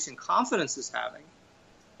increasing confidence is having,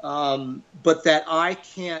 but that I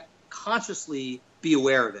can't consciously be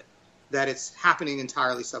aware of it, that it's happening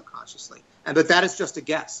entirely subconsciously. But that is just a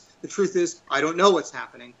guess. The truth is, I don't know what's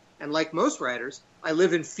happening. And like most writers, I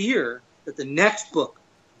live in fear that the next book,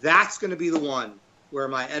 that's going to be the one where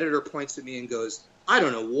my editor points at me and goes, I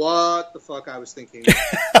don't know what the fuck I was thinking.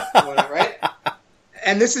 Right?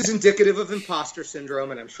 And this is indicative of imposter syndrome,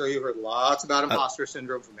 and I'm sure you heard lots about imposter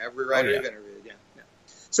syndrome from every writer you've interviewed. Yeah.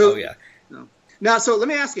 So, Now, so let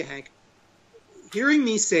me ask you, Hank, hearing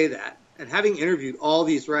me say that and having interviewed all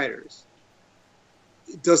these writers,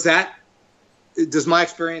 does my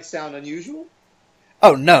experience sound unusual?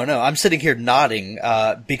 Oh, no. I'm sitting here nodding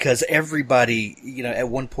because everybody, at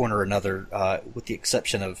one point or another, with the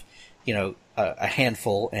exception of a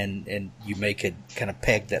handful, and you make it kind of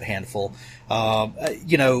peg that handful.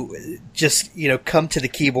 Just come to the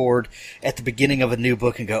keyboard at the beginning of a new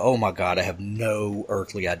book and go, oh my God, I have no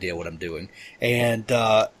earthly idea what I'm doing. And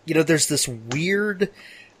there's this weird,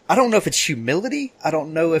 I don't know if it's humility, I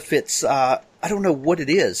don't know if it's I don't know what it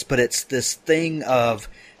is, but it's this thing of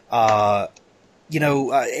and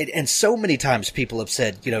so many times people have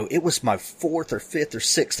said, it was my fourth or fifth or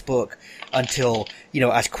sixth book until,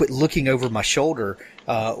 I quit looking over my shoulder,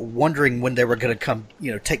 wondering when they were going to come,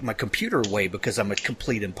 take my computer away because I'm a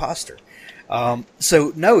complete imposter.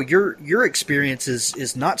 So no, your experience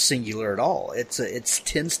is not singular at all. It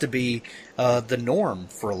tends to be, the norm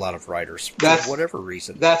for a lot of writers for whatever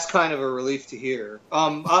reason. That's kind of a relief to hear.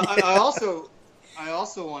 I also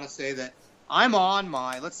want to say that I'm on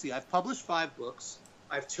I've published 5 books.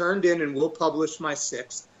 I've turned in and will publish my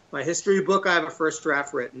 6th. My history book, I have a first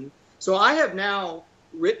draft written. So I have now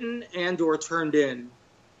written and or turned in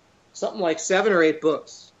something like 7 or 8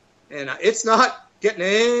 books. And it's not getting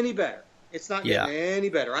any better. It's not getting any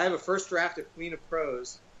better. I have a first draft of The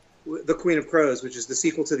Queen of Crows, which is the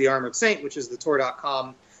sequel to The Armored Saint, which is the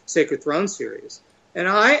Tor.com Sacred Throne series. And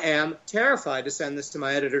I am terrified to send this to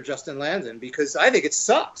my editor, Justin Landon, because I think it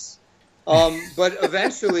sucks. But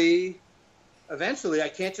eventually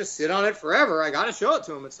I can't just sit on it forever. I got to show it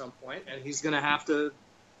to him at some point, and he's going to have to.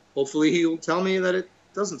 Hopefully, he'll tell me that it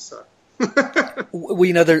doesn't suck.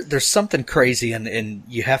 Well, there's something crazy, and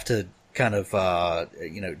you have to kind of,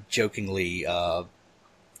 jokingly,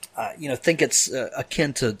 think it's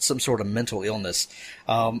akin to some sort of mental illness,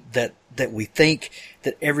 that we think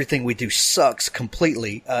that everything we do sucks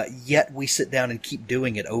completely, yet we sit down and keep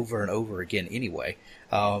doing it over and over again anyway.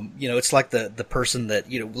 It's like the person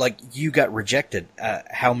that, like you got rejected,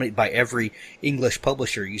 by every English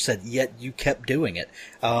publisher, you said, yet you kept doing it.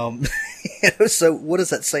 So what does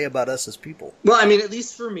that say about us as people? Well, I mean, at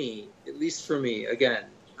least for me, again,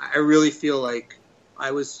 I really feel like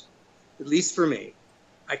at least for me,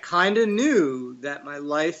 I kind of knew that my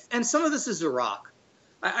life, and some of this is a rock.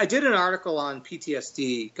 I did an article on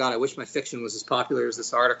PTSD. God, I wish my fiction was as popular as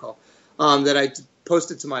this article, that I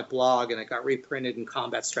posted to my blog, and it got reprinted in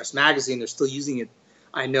Combat Stress magazine. They're still using it,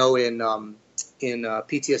 I know, in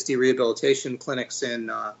PTSD rehabilitation clinics in,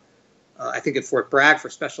 I think, in Fort Bragg for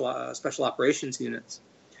special operations units.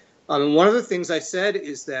 And one of the things I said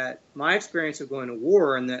is that my experience of going to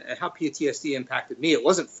war and how PTSD impacted me, it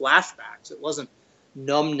wasn't flashbacks, it wasn't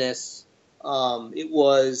numbness, it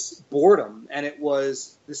was boredom, and it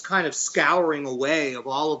was this kind of scouring away of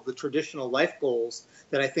all of the traditional life goals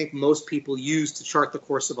that I think most people use to chart the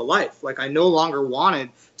course of a life. Like, I no longer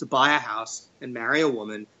wanted to buy a house and marry a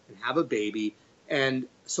woman and have a baby, and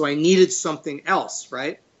so I needed something else,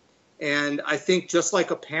 right? And I think just like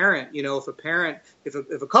a parent, if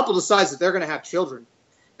a couple decides that they're going to have children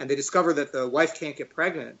and they discover that the wife can't get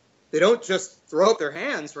pregnant, they don't just throw up their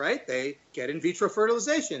hands, right? They get in vitro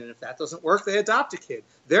fertilization, and if that doesn't work, they adopt a kid.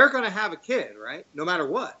 They're going to have a kid, right? No matter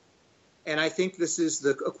what. And I think this is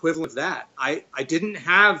the equivalent of that. I didn't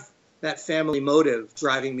have that family motive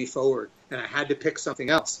driving me forward, and I had to pick something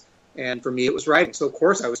else. And for me, it was writing. So, of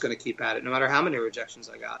course, I was going to keep at it, no matter how many rejections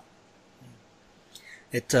I got.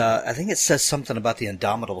 I think it says something about the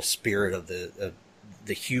indomitable spirit of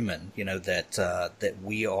the human, that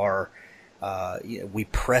we are, we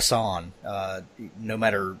press on, no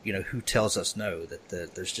matter, who tells us no,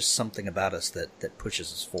 that there's just something about us that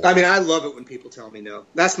pushes us forward. I mean, I love it when people tell me no.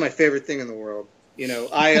 That's my favorite thing in the world.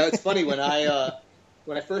 It's funny when I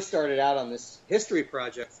first started out on this history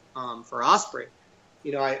project, for Osprey,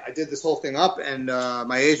 I did this whole thing up, and,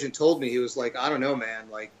 my agent told me, he was like, I don't know, man,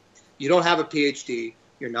 like, you don't have a PhD.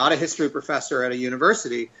 You're not a history professor at a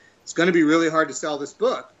university. It's going to be really hard to sell this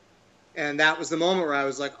book. And that was the moment where I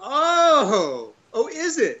was like, oh,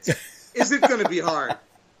 is it? Is it going to be hard?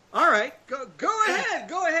 All right, go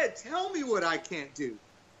ahead. Tell me what I can't do.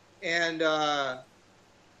 And I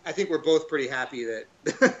think we're both pretty happy that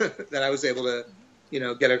that I was able to,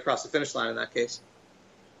 get it across the finish line in that case.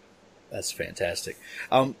 That's fantastic.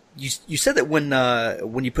 You said that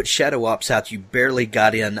when you put Shadow Ops out, you barely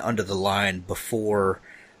got in under the line before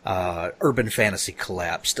urban fantasy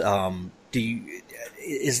collapsed.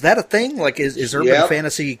 Is that a thing? Like, is urban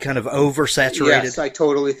fantasy kind of oversaturated? Yes, I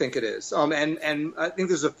totally think it is. And I think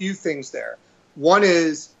there's a few things there. One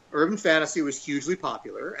is urban fantasy was hugely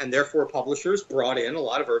popular, and therefore publishers brought in a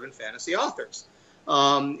lot of urban fantasy authors.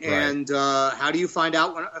 And how do you find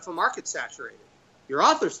out if a market's saturated? Your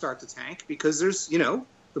authors start to tank because there's, the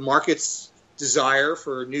market's desire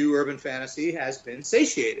for new urban fantasy has been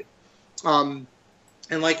satiated. And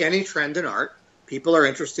like any trend in art, people are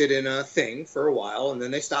interested in a thing for a while, and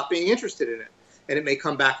then they stop being interested in it, and it may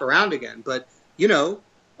come back around again. But,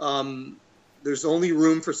 there's only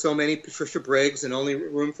room for so many Patricia Briggs, and only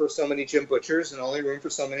room for so many Jim Butchers, and only room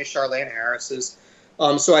for so many Charlaine Harrises.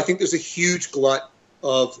 So I think there's a huge glut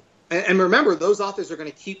of, and remember, those authors are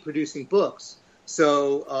going to keep producing books.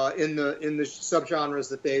 So in the subgenres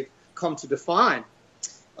that they've come to define.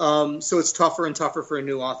 So it's tougher and tougher for a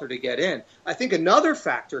new author to get in. I think another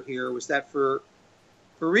factor here was that for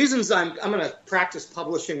reasons I'm going to practice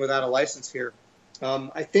publishing without a license here.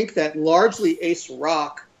 I think that largely Ace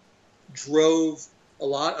Rock drove a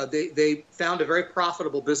lot. They found a very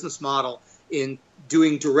profitable business model in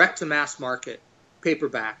doing direct to mass market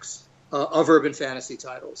paperbacks of urban fantasy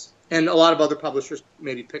titles, and a lot of other publishers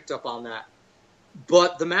maybe picked up on that.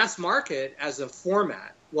 But the mass market as a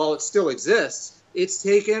format, while it still exists, it's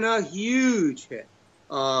taken a huge hit,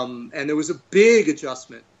 and there was a big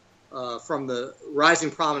adjustment from the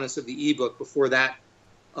rising prominence of the ebook before that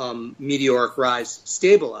meteoric rise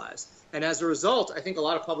stabilized. And as a result, I think a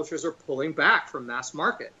lot of publishers are pulling back from mass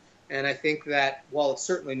market. And I think that while it's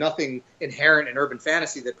certainly nothing inherent in urban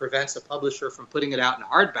fantasy that prevents a publisher from putting it out in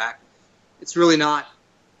hardback, it's really not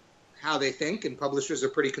how they think, and publishers are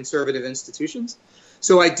pretty conservative institutions.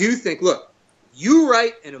 So I do think, look, you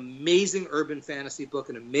write an amazing urban fantasy book,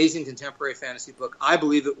 an amazing contemporary fantasy book, I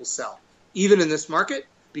believe it will sell, even in this market,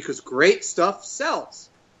 because great stuff sells.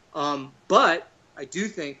 But I do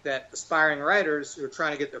think that aspiring writers who are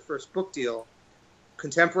trying to get their first book deal,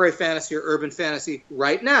 contemporary fantasy or urban fantasy,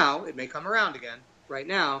 right now, it may come around again, right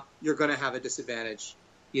now, you're going to have a disadvantage,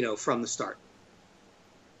 from the start.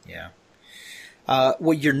 Yeah.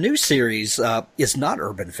 Well, your new series is not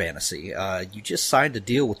urban fantasy. You just signed a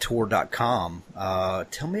deal with Tor.com.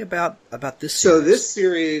 Tell me about this series. So this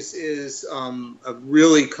series is a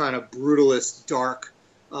really kind of brutalist, dark.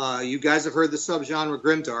 You guys have heard the subgenre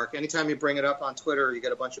grimdark. Anytime you bring it up on Twitter, you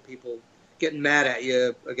get a bunch of people getting mad at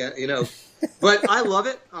you again. But I love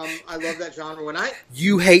it. I love that genre.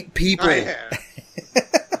 You hate people.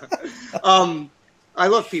 I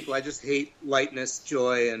love people. I just hate lightness,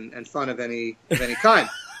 joy, and fun of any kind.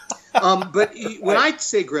 But when I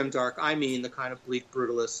say grimdark, I mean the kind of bleak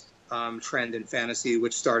brutalist trend in fantasy,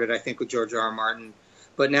 which started, I think, with George R.R. Martin.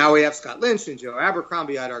 But now we have Scott Lynch and Joe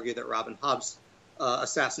Abercrombie. I'd argue that Robin Hobb's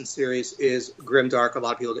Assassin series is grimdark. A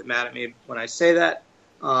lot of people get mad at me when I say that,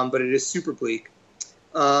 but it is super bleak.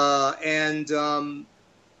 And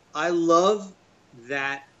I love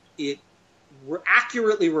that it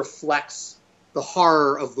accurately reflects the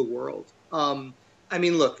horror of the world. I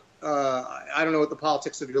mean, look, I don't know what the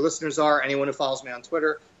politics of your listeners are. Anyone who follows me on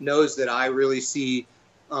Twitter knows that I really see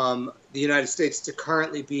the United States to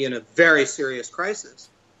currently be in a very serious crisis.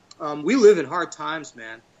 We live in hard times,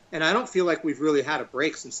 man, and I don't feel like we've really had a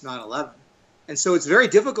break since 9/11. And so it's very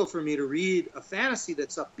difficult for me to read a fantasy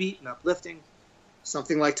that's upbeat and uplifting,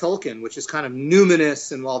 something like Tolkien, which is kind of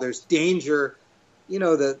numinous, and while there's danger,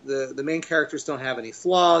 the main characters don't have any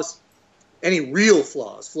flaws. Any real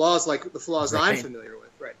flaws like the flaws right. I'm familiar with,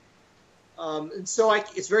 right? And so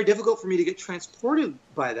it's very difficult for me to get transported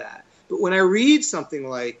by that. But when I read something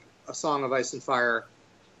like A Song of Ice and Fire,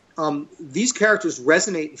 these characters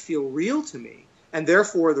resonate and feel real to me, and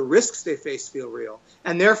therefore the risks they face feel real,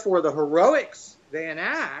 and therefore the heroics they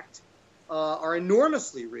enact are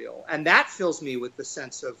enormously real, and that fills me with the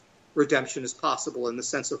sense of redemption is possible and the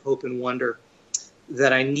sense of hope and wonder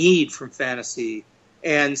that I need from fantasy.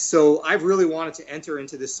 And so I've really wanted to enter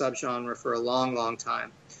into this subgenre for a long, long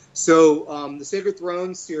time. So the Sacred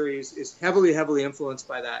Throne series is heavily, heavily influenced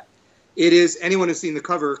by that. It is, anyone who's seen the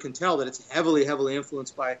cover can tell that it's heavily, heavily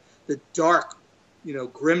influenced by the dark,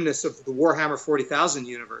 grimness of the Warhammer 40,000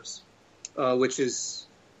 universe, which is,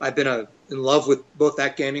 I've been in love with both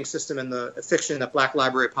that gaming system and the fiction that Black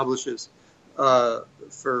Library publishes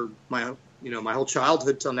for my whole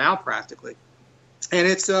childhood till now, practically. And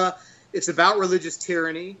it's about religious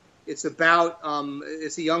tyranny. It's about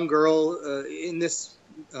it's a young girl in this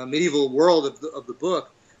medieval world of the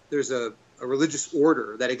book. There's a religious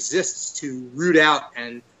order that exists to root out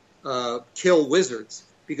and kill wizards,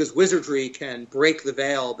 because wizardry can break the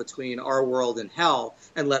veil between our world and hell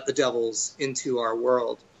and let the devils into our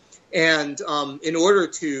world. And in order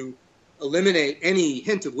to eliminate any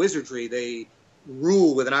hint of wizardry, they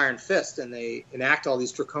rule with an iron fist, and they enact all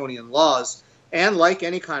these draconian laws. And like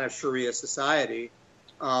any kind of Sharia society,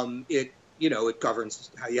 it governs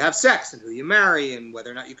how you have sex and who you marry and whether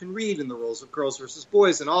or not you can read, and the roles of girls versus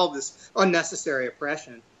boys, and all this unnecessary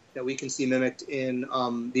oppression that we can see mimicked in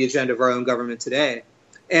the agenda of our own government today.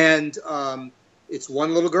 And it's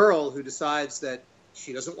one little girl who decides that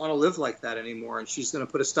she doesn't want to live like that anymore, and she's going to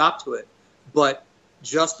put a stop to it but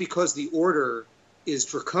just because the order is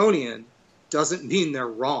draconian doesn't mean they're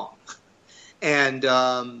wrong. And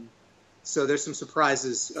so there's some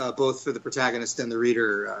surprises both for the protagonist and the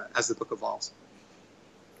reader as the book evolves.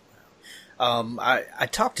 I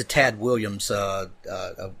talked to Tad Williams a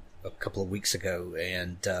couple of weeks ago,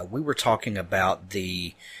 and we were talking about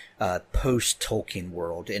the post-Tolkien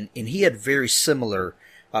world, and he had very similar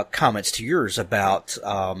comments to yours about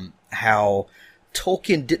how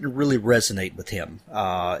Tolkien didn't really resonate with him.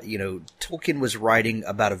 Tolkien was writing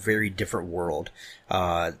about a very different world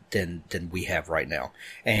than we have right now,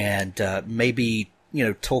 and maybe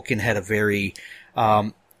Tolkien had a very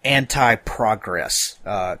anti-progress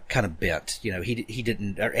kind of bent. He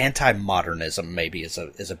didn't, or anti-modernism maybe is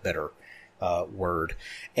a better word,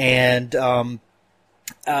 and that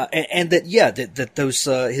those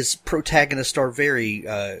his protagonists are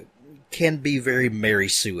very can be very Mary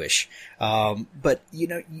Sue-ish. But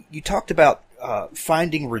you talked about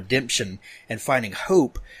finding redemption and finding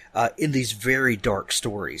hope in these very dark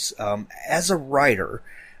stories. As a writer,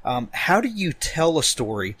 how do you tell a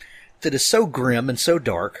story that is so grim and so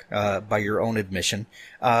dark, by your own admission,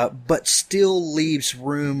 but still leaves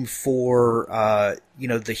room for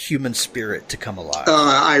the human spirit to come alive?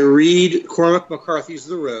 I read Cormac McCarthy's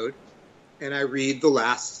The Road, and I read the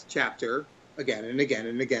last chapter again and again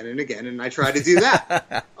and again and again, and I try to do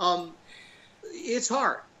that. It's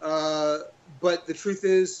hard, but the truth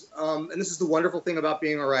is, and this is the wonderful thing about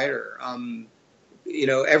being a writer.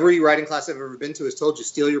 Every writing class I've ever been to has told you,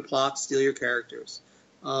 steal your plot, steal your characters.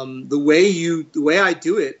 The way I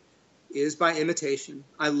do it is by imitation.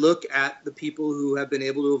 I look at the people who have been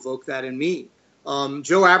able to evoke that in me.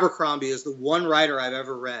 Joe Abercrombie is the one writer I've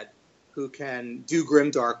ever read who can do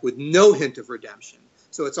grimdark with no hint of redemption.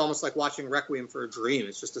 So it's almost like watching Requiem for a Dream.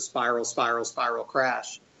 It's just a spiral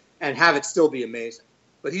crash, and have it still be amazing.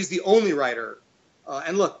 But he's the only writer.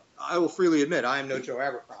 And look, I will freely admit, I am no Joe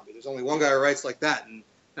Abercrombie. There's only one guy who writes like that, and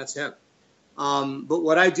that's him. But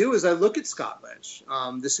what I do is I look at Scott Lynch,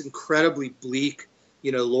 this incredibly bleak,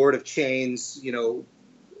 Lord of Chains,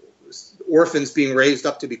 orphans being raised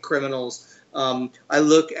up to be criminals. I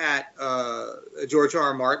look at George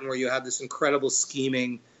R.R. Martin, where you have this incredible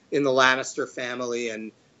scheming in the Lannister family,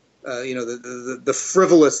 and the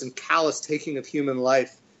frivolous and callous taking of human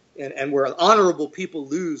life, and where honorable people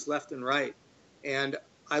lose left and right. And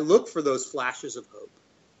I look for those flashes of hope.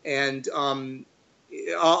 And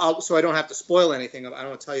so I don't have to spoil anything. I don't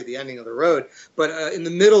want to tell you the ending of The Road. But in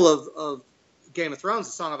the middle of Game of Thrones,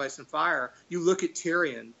 The Song of Ice and Fire, you look at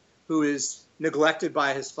Tyrion, who is neglected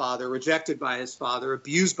by his father, rejected by his father,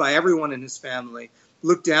 abused by everyone in his family,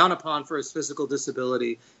 looked down upon for his physical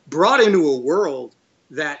disability, brought into a world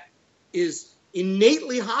that is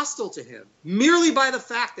innately hostile to him, merely by the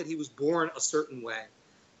fact that he was born a certain way.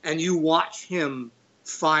 And you watch him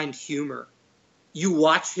find humor. You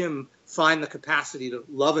watch him find the capacity to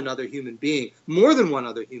love another human being, more than one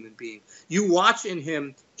other human being. You watch in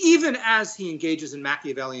him, even as he engages in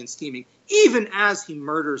Machiavellian scheming, even as he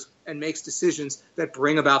murders and makes decisions that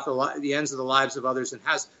bring about the ends of the lives of others and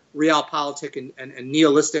has realpolitik and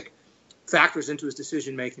nihilistic factors into his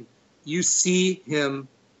decision-making, you see him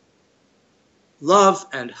love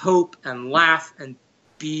and hope and laugh and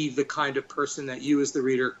be the kind of person that you as the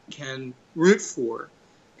reader can root for.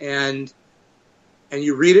 And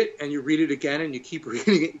you read it, and you read it again, and you keep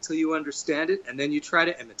reading it until you understand it, and then you try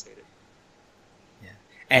to imitate it.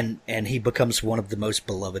 Yeah, and he becomes one of the most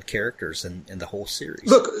beloved characters in the whole series.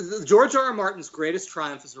 Look, George R.R. Martin's greatest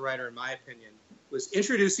triumph as a writer, in my opinion, was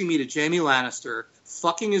introducing me to Jaime Lannister,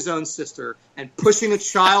 fucking his own sister, and pushing a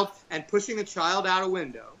child out a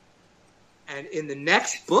window. And in the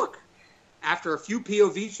next book, after a few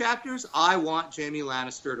POV chapters, I want Jaime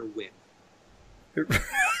Lannister to win.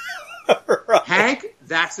 Right. Hank,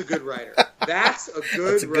 that's a good writer. That's a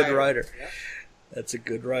good writer. Yeah. That's a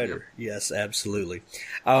good writer. Yeah. Yes, absolutely.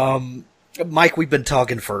 Myke, we've been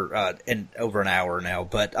talking for over an hour now,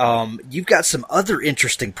 but you've got some other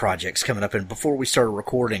interesting projects coming up. And before we started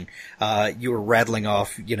recording, you were rattling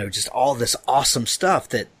off, just all this awesome stuff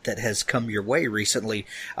that has come your way recently.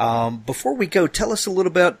 Before we go, tell us a little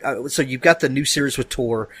about. So you've got the new series with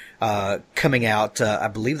Tor coming out. I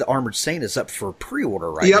believe the Armored Saint is up for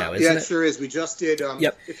pre-order now, isn't it? Yeah, it sure is. We just did.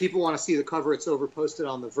 If people want to see the cover, it's posted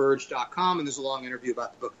on TheVerge.com, and there's a long interview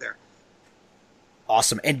about the book there.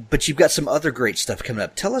 Awesome. But you've got some other great stuff coming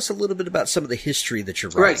up. Tell us a little bit about some of the history that you're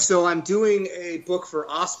writing. Right. So I'm doing a book for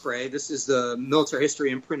Osprey. This is the military history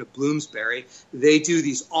imprint of Bloomsbury. They do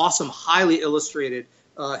these awesome, highly illustrated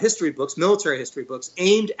history books, military history books,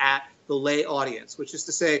 aimed at the lay audience, which is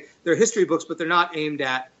to say they're history books, but they're not aimed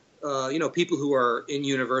at people who are in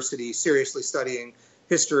university seriously studying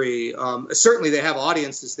history. Certainly they have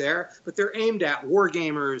audiences there, but they're aimed at war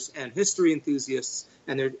gamers and history enthusiasts,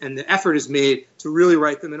 and the effort is made to really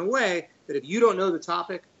write them in a way that if you don't know the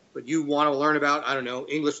topic, but you want to learn about, I don't know,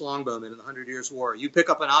 English longbowmen in the 100 Years' War, you pick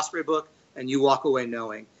up an Osprey book and you walk away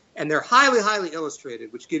knowing. And they're highly, highly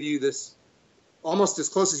illustrated, which give you this almost as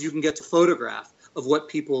close as you can get to photograph of what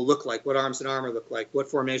people look like, what arms and armor look like, what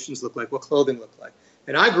formations look like, what clothing look like.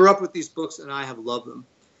 And I grew up with these books, and I have loved them.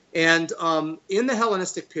 And in the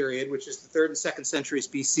Hellenistic period, which is the 3rd and 2nd centuries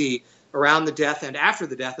BC, around the death and after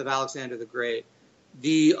the death of Alexander the Great,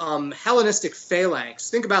 the Hellenistic phalanx,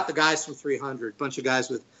 think about the guys from 300, a bunch of guys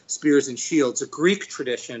with spears and shields, a Greek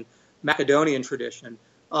tradition, Macedonian tradition.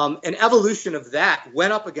 An evolution of that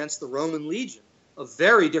went up against the Roman legion, a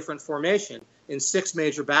very different formation in 6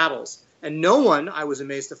 major battles. And no one, I was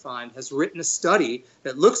amazed to find, has written a study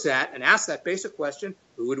that looks at and asks that basic question,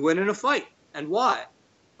 who would win in a fight and why?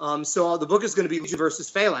 So the book is going to be Legion versus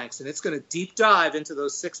Phalanx, and it's going to deep dive into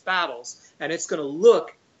those 6 battles, and it's going to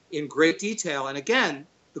look in great detail. And again,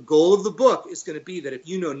 the goal of the book is going to be that if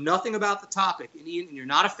you know nothing about the topic and you're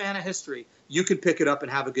not a fan of history, you can pick it up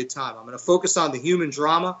and have a good time. I'm going to focus on the human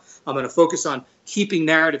drama. I'm going to focus on keeping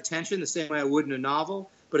narrative tension the same way I would in a novel,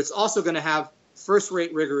 but it's also going to have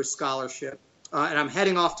first-rate rigorous scholarship. And I'm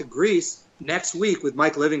heading off to Greece next week with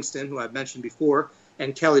Mike Livingston, who I've mentioned before,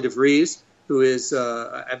 and Kelly DeVries, who is,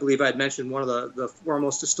 I believe I had mentioned, one of the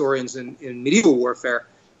foremost historians in medieval warfare,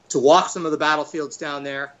 to walk some of the battlefields down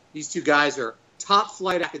there. These 2 guys are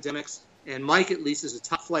top-flight academics, and Mike, at least, is a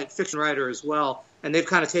top-flight fiction writer as well, and they've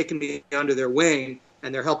kind of taken me under their wing,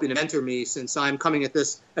 and they're helping to mentor me since I'm coming at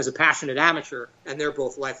this as a passionate amateur, and they're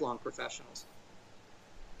both lifelong professionals.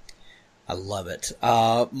 I love it.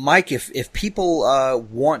 Myke, if people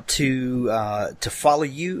want to follow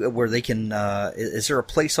you, where they can, is there a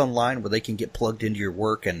place online where they can get plugged into your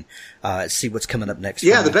work and see what's coming up next?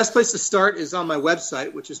 Yeah, the best place to start is on my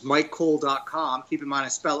website, which is mykecole.com. Keep in mind I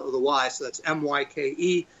spell it with a Y, so that's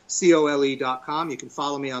MYKECOLE.com. You can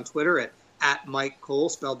follow me on Twitter at Myke Cole,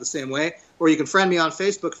 spelled the same way, or you can friend me on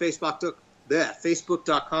Facebook,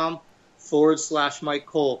 facebook.com/Myke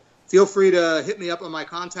Cole. Feel free to hit me up on my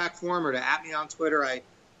contact form or to @ me on Twitter.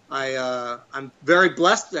 I'm very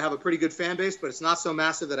blessed to have a pretty good fan base, but it's not so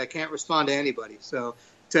massive that I can't respond to anybody. So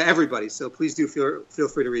to everybody. So please do feel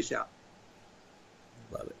free to reach out.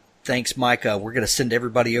 Love it. Thanks, Myke. We're going to send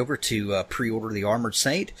everybody over to pre-order The Armored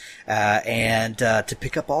Saint and to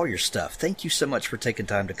pick up all your stuff. Thank you so much for taking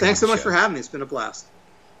time to come. Thanks so much for having me. It's been a blast.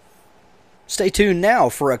 Stay tuned now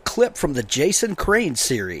for a clip from the Jason Crane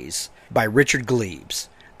series by Richard Glebes.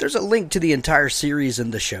 There's a link to the entire series in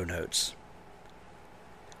the show notes.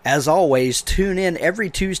 As always, tune in every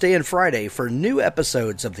Tuesday and Friday for new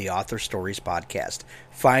episodes of the Author Stories podcast.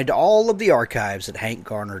 Find all of the archives at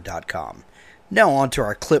hankgarner.com. Now on to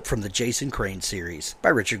our clip from the Jason Crane series by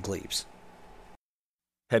Richard Glebes.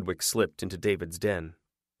 Hedwig slipped into David's den,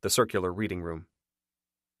 the circular reading room.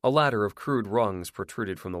 A ladder of crude rungs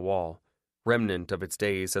protruded from the wall, remnant of its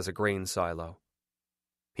days as a grain silo.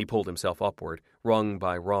 He pulled himself upward, rung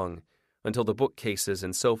by rung, until the bookcases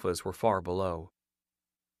and sofas were far below.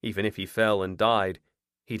 Even if he fell and died,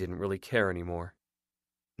 he didn't really care anymore.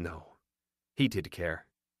 No, he did care.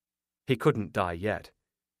 He couldn't die yet.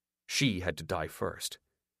 She had to die first.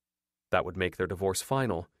 That would make their divorce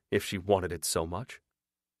final, if she wanted it so much.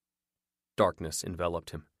 Darkness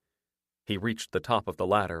enveloped him. He reached the top of the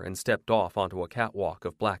ladder and stepped off onto a catwalk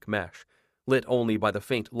of black mesh, lit only by the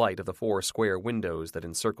faint light of the 4 square windows that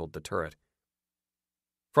encircled the turret.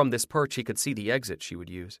 From this perch he could see the exit she would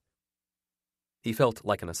use. He felt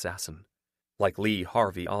like an assassin, like Lee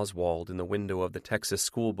Harvey Oswald in the window of the Texas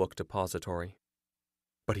schoolbook depository.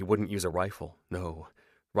 But he wouldn't use a rifle. No,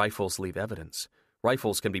 rifles leave evidence.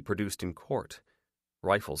 Rifles can be produced in court.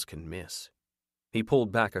 Rifles can miss. He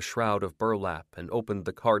pulled back a shroud of burlap and opened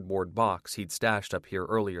the cardboard box he'd stashed up here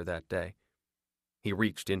earlier that day. He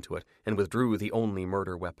reached into it and withdrew the only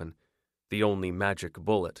murder weapon, the only magic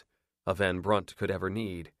bullet a Van Brunt could ever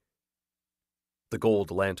need. The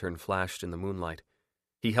gold lantern flashed in the moonlight.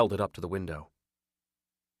 He held it up to the window.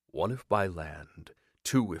 1 if by land,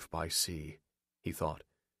 2 if by sea, he thought,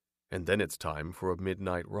 and then it's time for a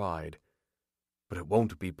midnight ride. But it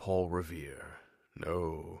won't be Paul Revere.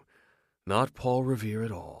 No, not Paul Revere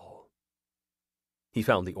at all. He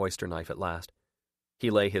found the oyster knife at last. He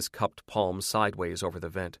lay his cupped palm sideways over the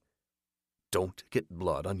vent. Don't get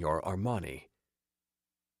blood on your Armani.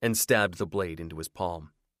 And stabbed the blade into his palm.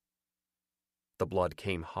 The blood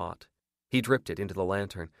came hot. He dripped it into the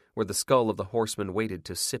lantern, where the skull of the horseman waited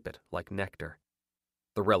to sip it like nectar.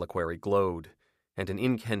 The reliquary glowed. and an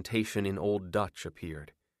incantation in Old Dutch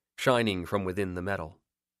appeared, shining from within the metal.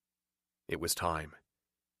 It was time.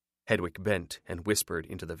 Hedwig bent and whispered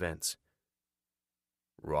into the vents.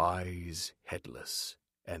 "Rise, headless,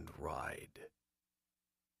 and ride."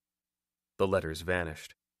 The letters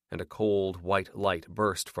vanished, and a cold white light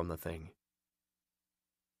burst from the thing.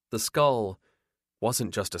 The skull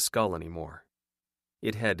wasn't just a skull anymore.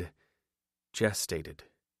 It had gestated.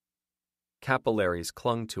 Capillaries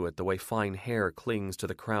clung to it the way fine hair clings to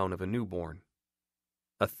the crown of a newborn.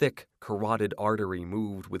 A thick, carotid artery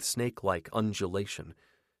moved with snake-like undulation,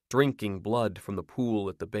 drinking blood from the pool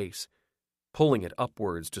at the base, pulling it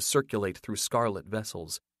upwards to circulate through scarlet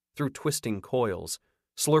vessels, through twisting coils,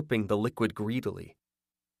 slurping the liquid greedily,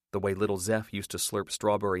 the way little Zeph used to slurp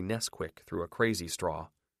strawberry Nesquik through a crazy straw.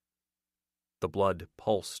 The blood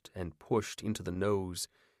pulsed and pushed into the nose,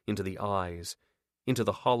 into the eyes, into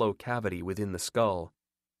the hollow cavity within the skull.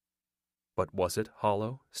 But was it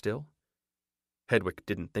hollow still? Hedwig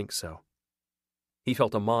didn't think so. He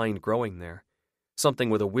felt a mind growing there, something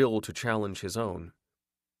with a will to challenge his own.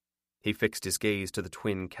 He fixed his gaze to the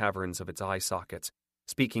twin caverns of its eye sockets,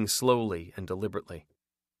 speaking slowly and deliberately.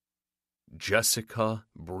 "Jessica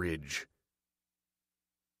Bridge."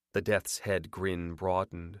 The death's head grin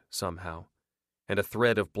broadened somehow, and a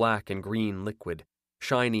thread of black and green liquid,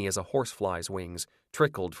 shiny as a horsefly's wings,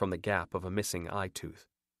 trickled from the gap of a missing eye tooth.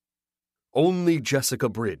 "Only Jessica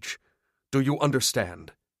Bridge. Do you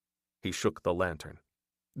understand?" He shook the lantern.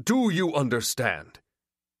 "Do you understand?"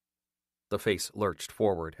 The face lurched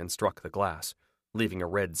forward and struck the glass, leaving a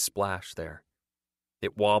red splash there.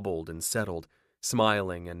 It wobbled and settled,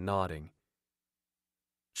 smiling and nodding.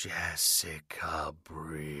 "Jessica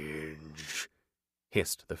Bridge,"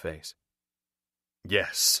 hissed the face.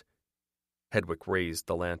 "Yes." Hedwig raised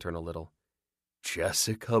the lantern a little.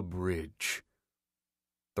 "Jessica Bridge."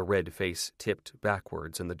 The red face tipped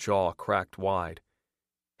backwards and the jaw cracked wide.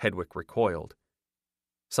 Hedwig recoiled.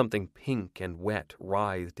 Something pink and wet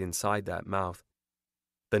writhed inside that mouth.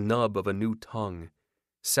 The nub of a new tongue,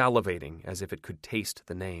 salivating as if it could taste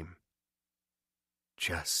the name.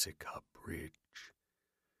 "Jessica Bridge.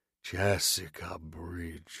 Jessica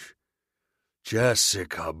Bridge.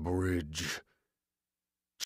 Jessica Bridge."